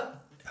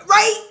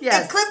 Right?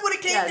 Yes. If Cliff would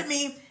have came to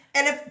me,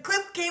 and if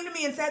Cliff came to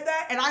me and said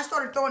that, and I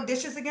started throwing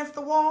dishes against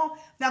the wall,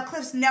 now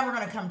Cliff's never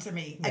going to come to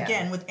me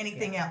again with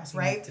anything else,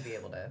 right? You need to be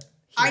able to...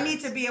 I need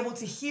to be able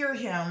to hear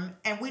him,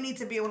 and we need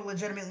to be able to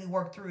legitimately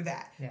work through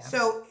that.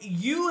 So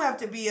you have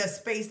to be a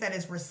space that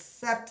is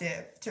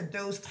receptive to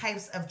those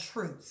types of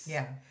truths.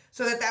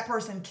 So that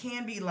person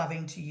can be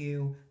loving to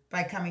you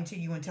by coming to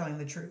you and telling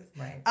the truth.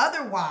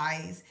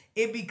 Otherwise,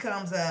 it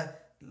becomes a,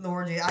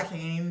 Lord, I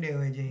can't even do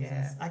it,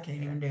 Jesus. I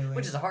can't even do it.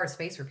 Which is a hard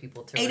space for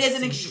people to It is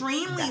an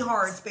extremely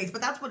hard space, but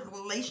that's what a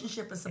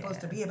relationship is supposed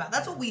to be about.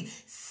 That's what we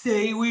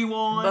say we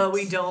want. But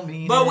we don't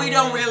mean But we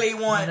don't really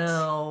want.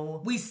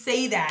 No. We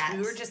say that.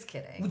 We were just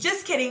kidding.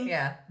 Just kidding.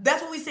 Yeah.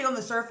 That's what we say on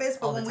the surface,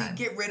 but when we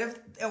get rid of,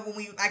 when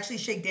we actually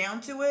shake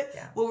down to it,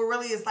 what we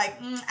really is like,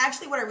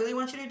 actually what I really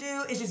want you to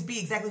do is just be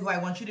exactly who I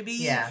want you to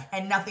be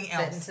and nothing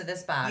else. Fit into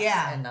this box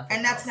and nothing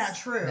and that's else. Not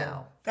true.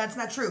 No. That's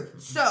not true.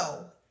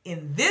 So,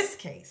 in this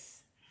case,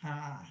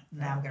 now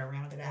I'm going to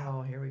round it out.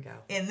 Oh, here we go.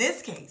 In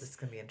this case, this is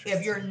going to be interesting.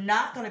 If you're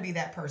not going to be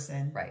that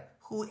person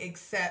who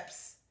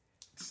accepts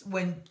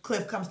when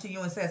Cliff comes to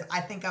you and says,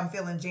 I think I'm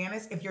feeling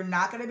Janice, if you're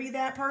not going to be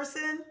that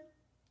person,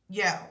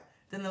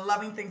 then the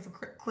loving thing for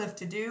Cliff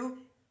to do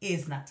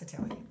is not to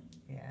tell you.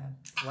 Yeah.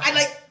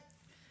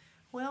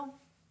 Wow.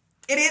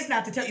 It is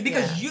not to tell you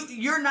because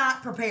you're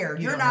not prepared.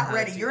 You're not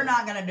ready. You're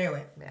not going to do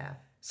it. Yeah.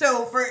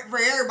 So for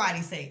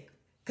everybody's sake,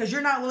 because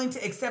you're not willing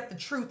to accept the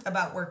truth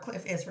about where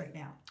Cliff is right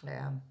now.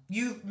 Yeah.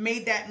 You've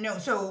made that known.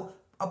 So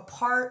a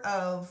part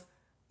of,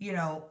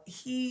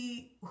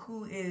 he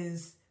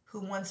who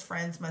wants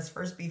friends must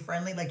first be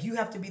friendly. Like, you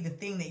have to be the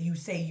thing that you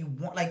say you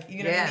want. Like,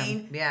 you know what I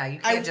mean? Yeah, you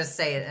can't just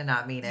say it and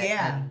not mean it.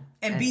 Yeah.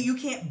 And you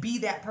can't be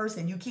that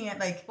person. You can't,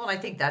 like... Well, I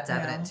think that's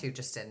evident, too,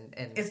 just in...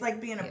 It's like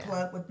being a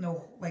plug with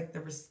no, like,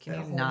 Can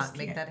you not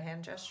make that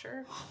hand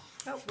gesture?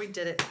 Oh, we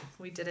did it.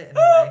 We did it in a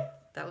way.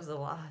 That was a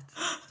lot.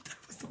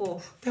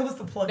 Cool. That was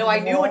the plug. No, I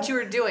knew what you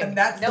were doing. And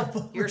that's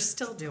you're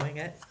still doing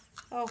it.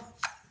 Oh.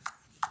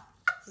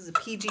 This is a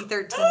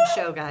PG-13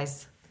 show,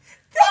 guys.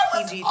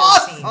 That was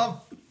PG-13. Awesome.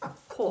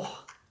 Cool.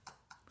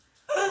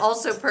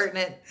 Also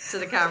pertinent to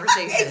the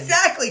conversation.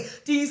 Exactly.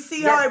 Do you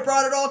see how I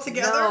brought it all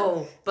together?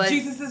 No, but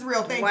Jesus is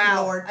real. Thank you,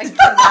 Lord. I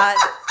cannot.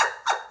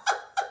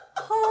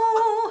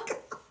 Oh,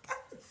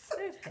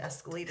 it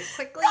escalated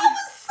quickly. That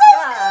was so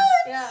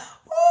good. Yeah.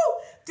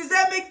 Oh, does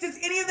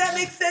any of that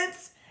make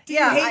sense? Do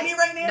you hate me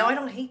right now? No, I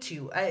don't hate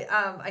you.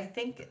 I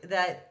think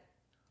that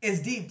it's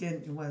deep,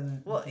 wasn't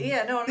it? Well,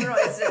 yeah, no.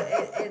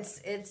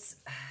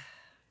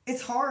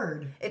 It's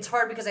hard. It's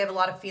hard because I have a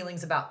lot of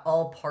feelings about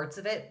all parts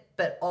of it,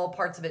 but all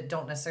parts of it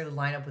don't necessarily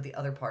line up with the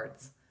other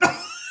parts.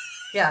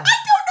 Yeah. I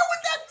don't know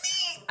what that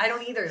means. I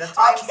don't either. That's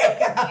why I'm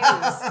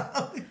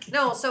so confused.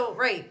 No, so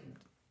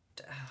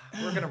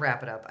we're gonna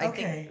wrap it up. I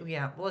think.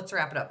 Yeah. Well, let's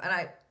wrap it up,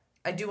 and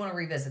I do want to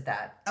revisit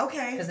that.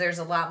 Okay. Because there's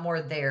a lot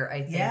more there,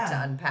 I think,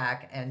 to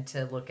unpack and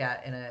to look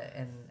at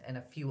in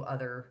a few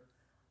other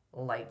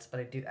lights. But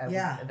I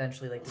would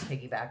eventually like to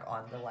piggyback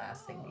on the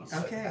last thing you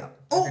spoke about.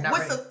 Oh,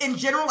 in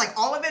general, like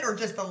all of it, or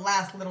just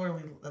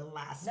literally the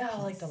last? No, piece?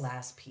 Like the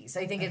last piece.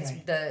 I think it's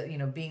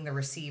the being the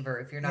receiver.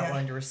 If you're not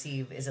willing to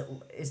receive, is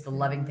the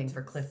loving thing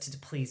for Cliff to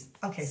please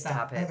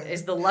stop it? Okay.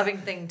 Is the loving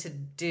thing to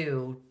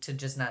do to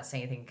just not say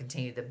anything and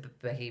continue the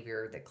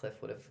behavior that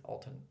Cliff would have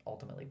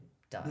ultimately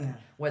done,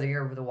 whether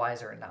you're the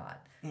wiser or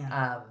not.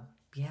 No,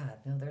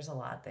 there's a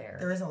lot there.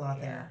 There is a lot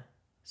there.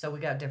 So we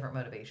got different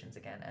motivations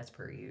again, as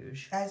per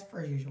usual. As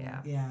per usual.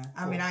 Yeah.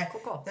 I Cool. mean,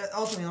 Cool.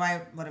 ultimately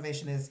my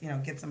motivation is,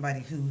 get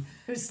somebody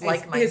who's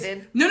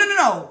like-minded.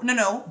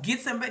 No.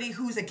 Get somebody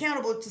who's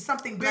accountable to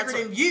something bigger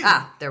than you.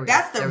 There we go.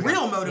 That's the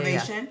real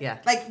motivation. Yeah.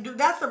 Like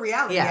that's the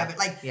reality of it.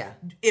 Like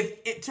if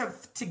it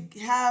to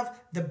have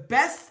the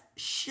best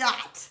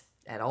shot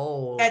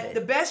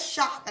the best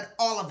shot at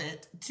all of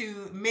it,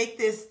 to make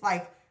this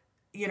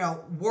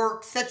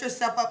work, set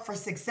yourself up for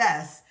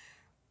success.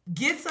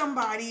 Get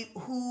somebody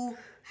who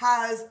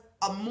has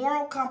a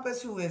moral compass,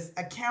 who is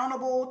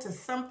accountable to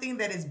something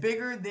that is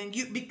bigger than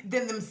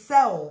than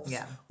themselves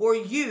or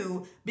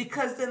you,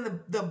 because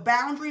then the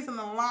boundaries and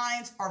the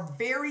lines are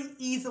very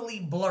easily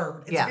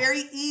blurred. It's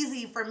very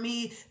easy for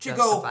me to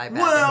justify go,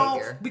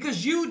 behavior.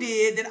 Because you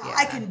did, then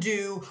I can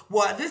do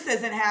this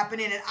isn't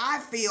happening, and I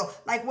feel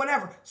like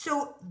whatever.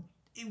 So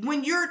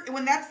when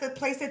that's the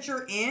place that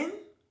you're in,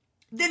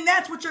 then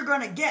that's what you're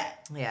gonna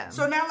get. Yeah.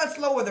 So now let's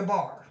lower the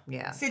bar.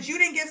 Yeah. Since you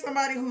didn't get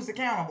somebody who's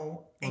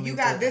accountable, and you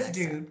got this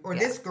dude or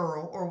this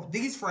girl or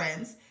these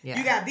friends,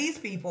 you got these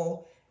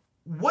people,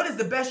 what is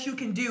the best you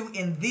can do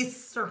in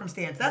this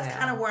circumstance? That's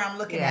kind of where I'm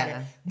looking at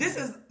it. This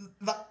is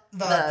the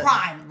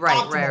prime.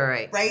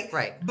 Optimal,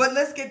 right. But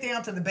let's get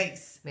down to the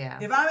base. Yeah.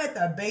 If I'm at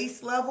the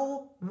base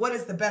level, what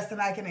is the best that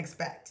I can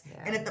expect?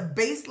 Yeah. And at the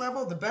base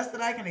level, the best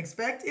that I can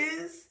expect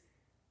is,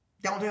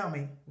 don't tell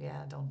me.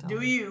 Yeah, don't tell me.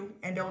 Do you,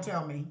 and don't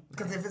tell me.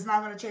 Because if it's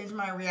not going to change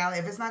my reality,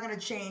 if it's not going to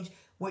change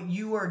what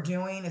you are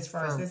doing as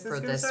far as this is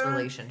concerned, this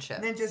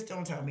relationship, then just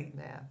don't tell me.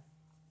 Yeah.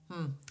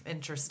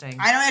 Interesting.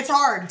 I know it's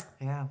hard.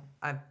 Yeah.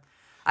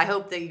 I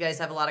hope that you guys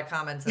have a lot of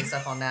comments and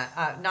stuff on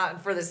that.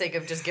 Not for the sake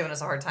of just giving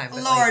us a hard time.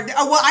 But Lord,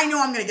 I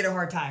know I'm going to get a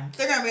hard time.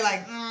 They're going to be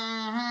like,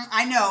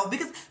 I know.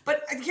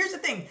 But here's the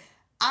thing.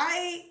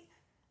 I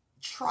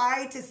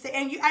try to say,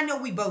 and I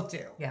know we both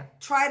do. Yeah.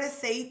 Try to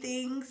say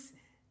things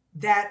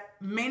that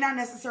may not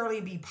necessarily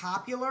be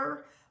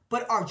popular,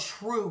 but are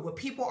true. What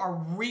people are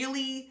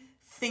really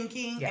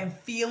thinking and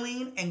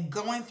feeling and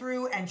going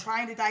through and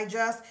trying to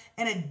digest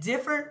in a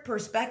different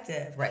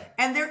perspective. Right.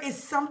 And there is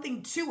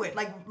something to it.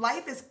 Like,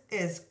 life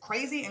is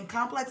crazy and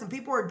complex, and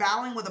people are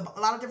battling with a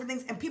lot of different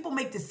things, and people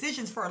make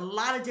decisions for a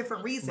lot of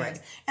different reasons.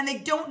 Right. And they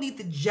don't need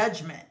the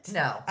judgment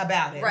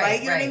about it. Right. Right?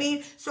 You know what I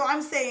mean? So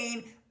I'm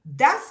saying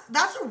that's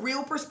a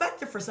real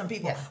perspective for some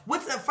people. Yeah.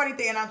 What's a funny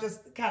thing, and I'll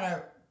just kind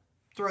of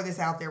throw this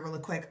out there really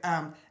quick.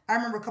 I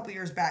remember a couple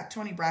years back,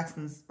 Toni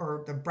Braxton's,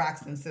 or the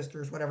Braxton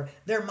sisters, whatever,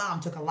 their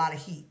mom took a lot of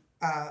heat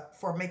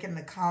for making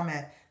the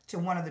comment to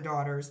one of the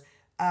daughters,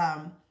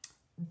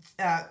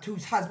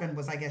 whose husband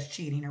was, I guess,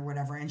 cheating or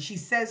whatever. And she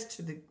says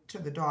to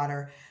the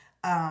daughter,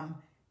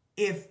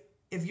 if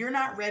you're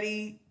not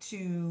ready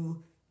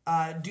to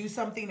do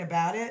something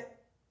about it,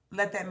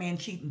 let that man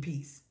cheat in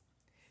peace.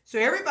 So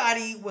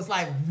everybody was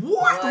like,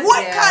 what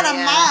kind of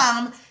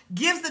mom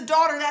gives the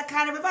daughter that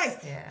kind of advice?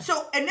 Yeah.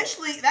 So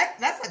initially, that's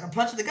like a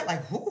punch in the gut.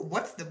 Like,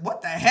 what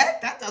the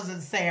heck? That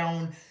doesn't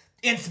sound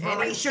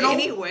inspirational.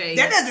 Anyway,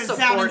 that doesn't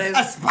sound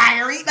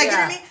aspiring. Like, you know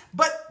what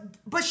I mean?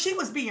 But she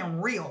was being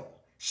real.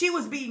 She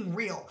was being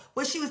real.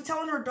 What she was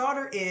telling her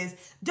daughter is,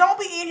 don't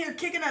be in here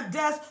kicking up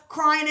dust,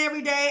 crying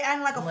every day,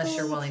 acting like a fool. Unless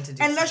you're willing to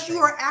do unless something.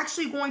 you are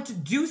actually going to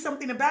do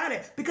something about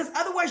it. Because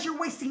otherwise you're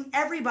wasting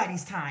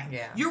everybody's time.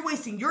 Yeah. You're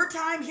wasting your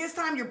time, his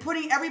time. You're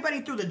putting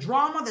everybody through the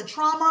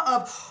trauma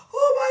of,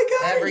 oh my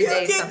God. Every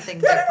day something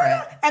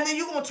different. And then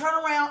you're going to turn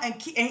around and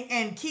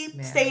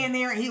keep staying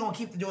there, and he's going to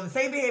keep doing the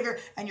same behavior,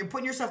 and you're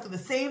putting yourself through the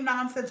same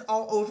nonsense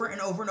all over and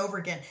over and over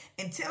again.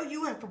 Until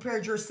you have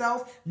prepared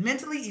yourself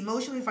mentally,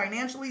 emotionally,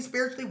 financially,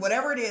 spiritually,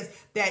 whatever it is,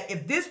 that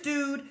if this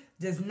dude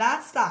does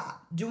not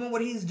stop doing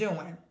what he's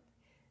doing,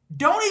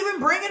 don't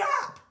even bring it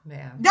up.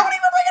 Yeah. Don't even bring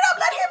it up.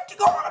 Let him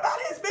go on about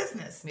his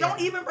business. Yeah.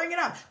 Don't even bring it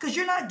up, because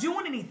you're not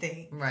doing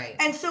anything. Right.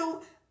 And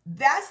so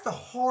that's the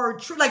hard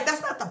truth. Like,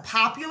 that's not the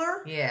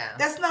popular. Yeah.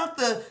 That's not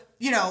the,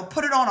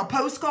 put it on a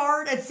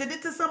postcard and send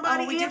it to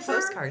somebody. Oh, we do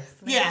postcards.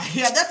 Yeah.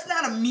 That's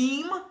not a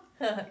meme.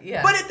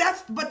 Yeah.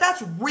 But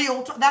that's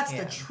real. That's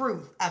the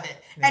truth of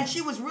it. Yeah. And she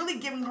was really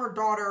giving her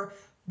daughter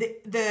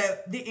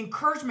the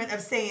encouragement of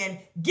saying,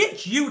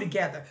 get you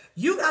together.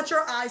 You got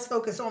your eyes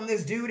focused on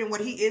this dude and what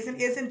he is and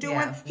isn't doing.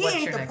 Yeah. He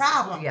ain't the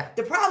problem. Yeah.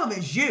 The problem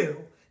is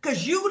you.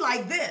 Because you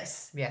like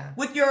this. Yeah.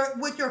 With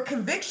your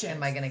conviction.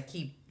 Am I going to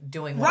keep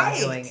doing what I'm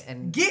doing?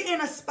 And get in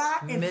a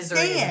spot and misery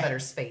stand. Is a better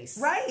space.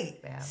 Right.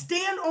 Yeah.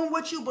 Stand on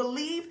what you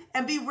believe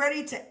and be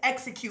ready to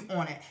execute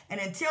on it. And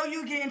until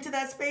you get into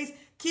that space,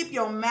 keep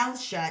your mouth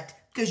shut,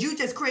 because you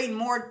just creating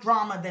more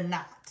drama than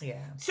not. Yeah.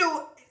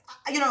 So,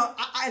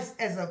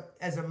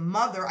 as a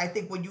mother, I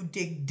think when you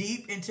dig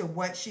deep into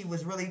what she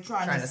was really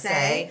trying to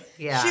say,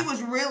 she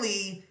was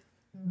really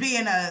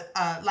being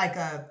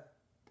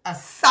a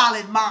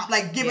solid mom,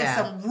 like giving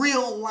some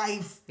real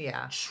life,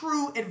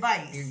 true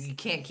advice. You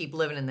can't keep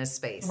living in this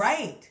space.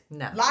 Right.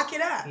 No. Lock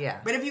it up.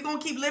 Yeah. But if you're going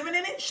to keep living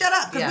in it, shut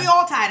up. Because we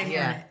all tired of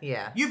hearing it.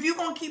 Yeah. If you're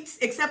going to keep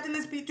accepting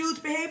this dude's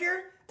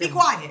behavior, be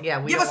quiet.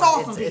 Yeah. Give us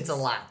all some peace. It's a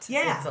lot.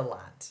 Yeah. It's a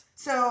lot.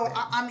 So,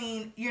 I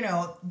mean,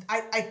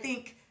 I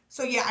think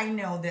So yeah, I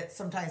know that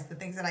sometimes the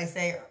things that I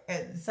say,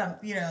 are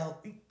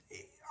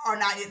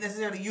not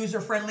necessarily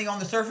user friendly on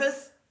the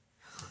surface.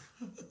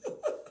 But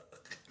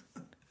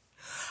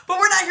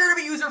we're not here to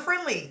be user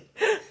friendly.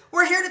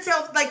 We're here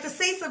to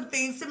say some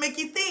things to make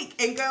you think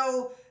and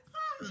go,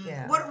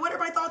 what are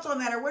my thoughts on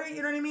that? Or what,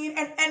 you know what I mean?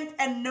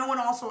 And no one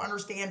also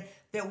understand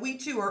that we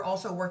too are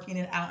also working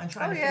it out and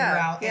trying to figure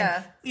out.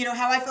 Yeah. And,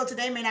 how I feel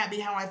today may not be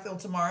how I feel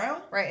tomorrow.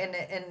 Right.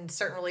 And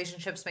certain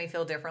relationships may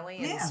feel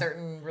differently and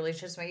certain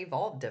relationships may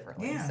evolve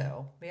differently. Yeah.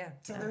 So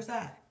there's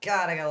that.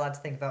 God, I got a lot to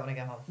think about when I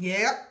get home.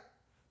 Yep.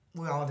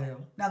 We all do.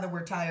 Now that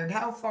we're tired.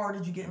 How far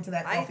did you get into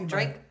that coffee? I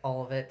drank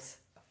all of it.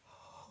 Oh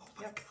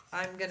my God.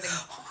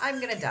 I'm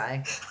gonna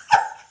die. It's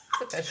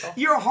official.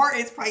 Your heart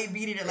is probably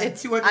beating at like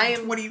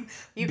 220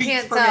 you beats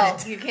can't per tell.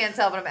 minute. You can't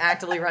tell, but I'm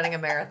actively running a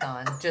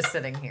marathon just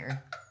sitting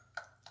here.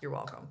 You're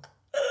welcome.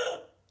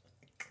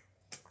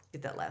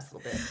 Get that last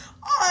little bit.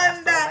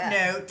 On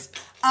that note,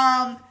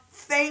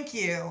 thank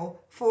you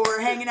for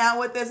hanging out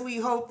with us. We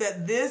hope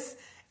that this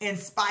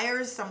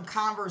inspires some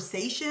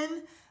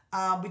conversation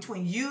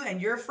between you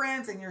and your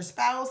friends and your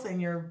spouse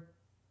and your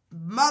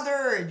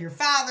mother and your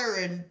father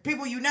and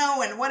people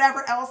and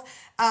whatever else,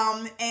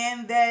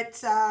 and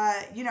that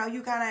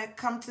you kind of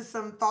come to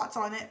some thoughts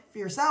on it for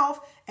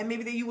yourself, and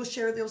maybe that you will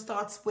share those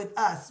thoughts with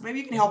us. Maybe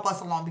you can help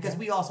us along because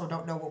we also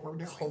don't know what we're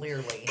doing.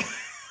 Clearly.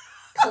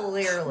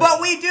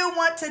 But we do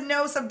want to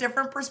know some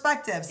different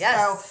perspectives.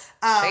 Yes.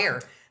 So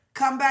share.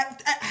 Come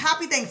back.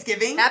 Happy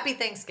Thanksgiving. Happy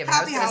Thanksgiving.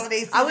 Happy holiday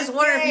season. I was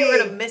wondering if you were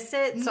going to miss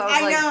it. So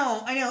I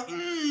know.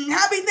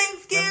 Happy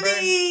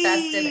Thanksgiving.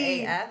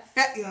 Festive AF.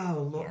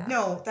 Oh, Lord. Yeah.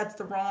 No, that's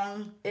the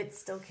wrong. It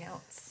still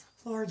counts.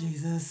 Lord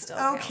Jesus. Still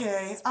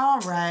okay. Counts. All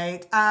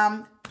right.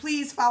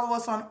 Please follow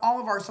us on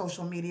all of our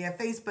social media,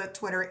 Facebook,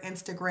 Twitter,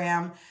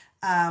 Instagram,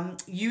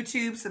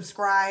 YouTube,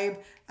 subscribe,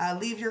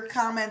 leave your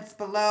comments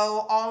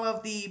below. All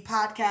of the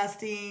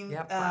podcasting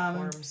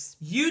platforms.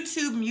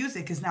 YouTube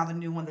Music is now the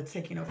new one that's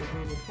taking over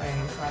Google Play,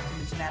 so I have to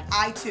mention that.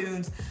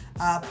 iTunes,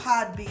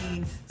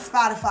 Podbean,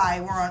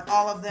 Spotify, we're on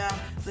all of them.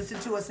 Listen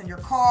to us in your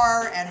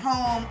car, at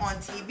home, on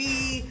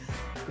TV,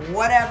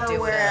 whatever,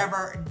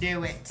 wherever.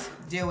 Do it.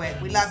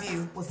 We love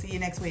you. We'll see you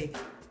next week.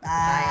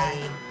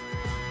 Bye.